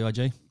to it? VIG.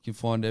 You can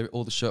find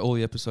all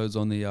the episodes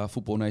on the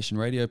Football Nation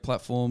radio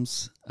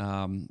platforms,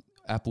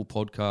 Apple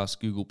Podcasts,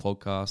 Google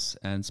Podcasts,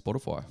 and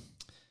Spotify.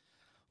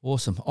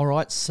 Awesome. All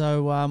right,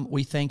 so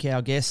we thank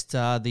our guest,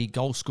 the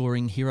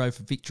goal-scoring hero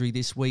for Victory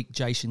this week,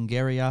 Jason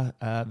Guerrier,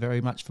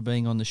 very much for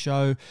being on the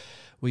show.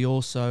 We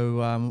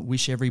also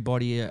wish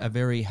everybody a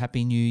very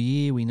happy new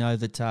year. We know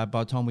that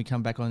by the time we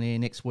come back on air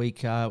next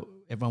week,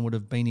 everyone would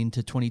have been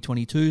into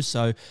 2022,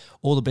 so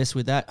all the best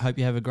with that. Hope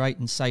you have a great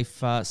and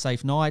safe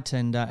night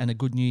and a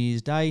good New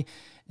Year's Day.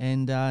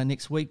 And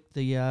next week,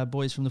 the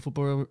boys from the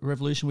Football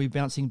Revolution will be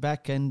bouncing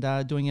back and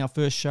doing our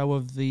first show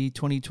of the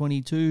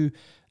 2022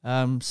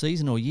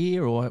 season or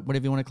year, or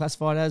whatever you want to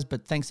classify it as.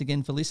 But thanks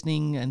again for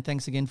listening, and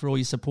thanks again for all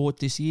your support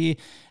this year,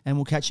 and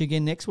we'll catch you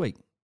again next week.